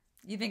time.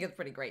 You think it's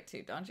pretty great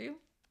too, don't you?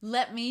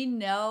 Let me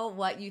know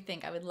what you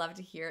think. I would love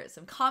to hear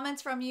some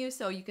comments from you.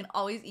 So you can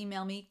always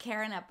email me,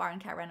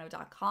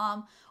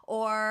 Karen@barncatReno.com,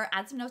 or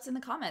add some notes in the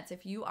comments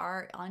if you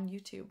are on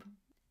YouTube.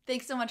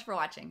 Thanks so much for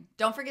watching.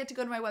 Don't forget to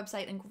go to my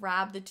website and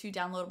grab the 2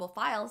 downloadable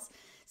files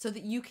so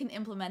that you can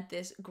implement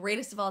this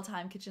greatest of all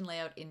time kitchen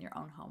layout in your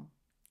own home.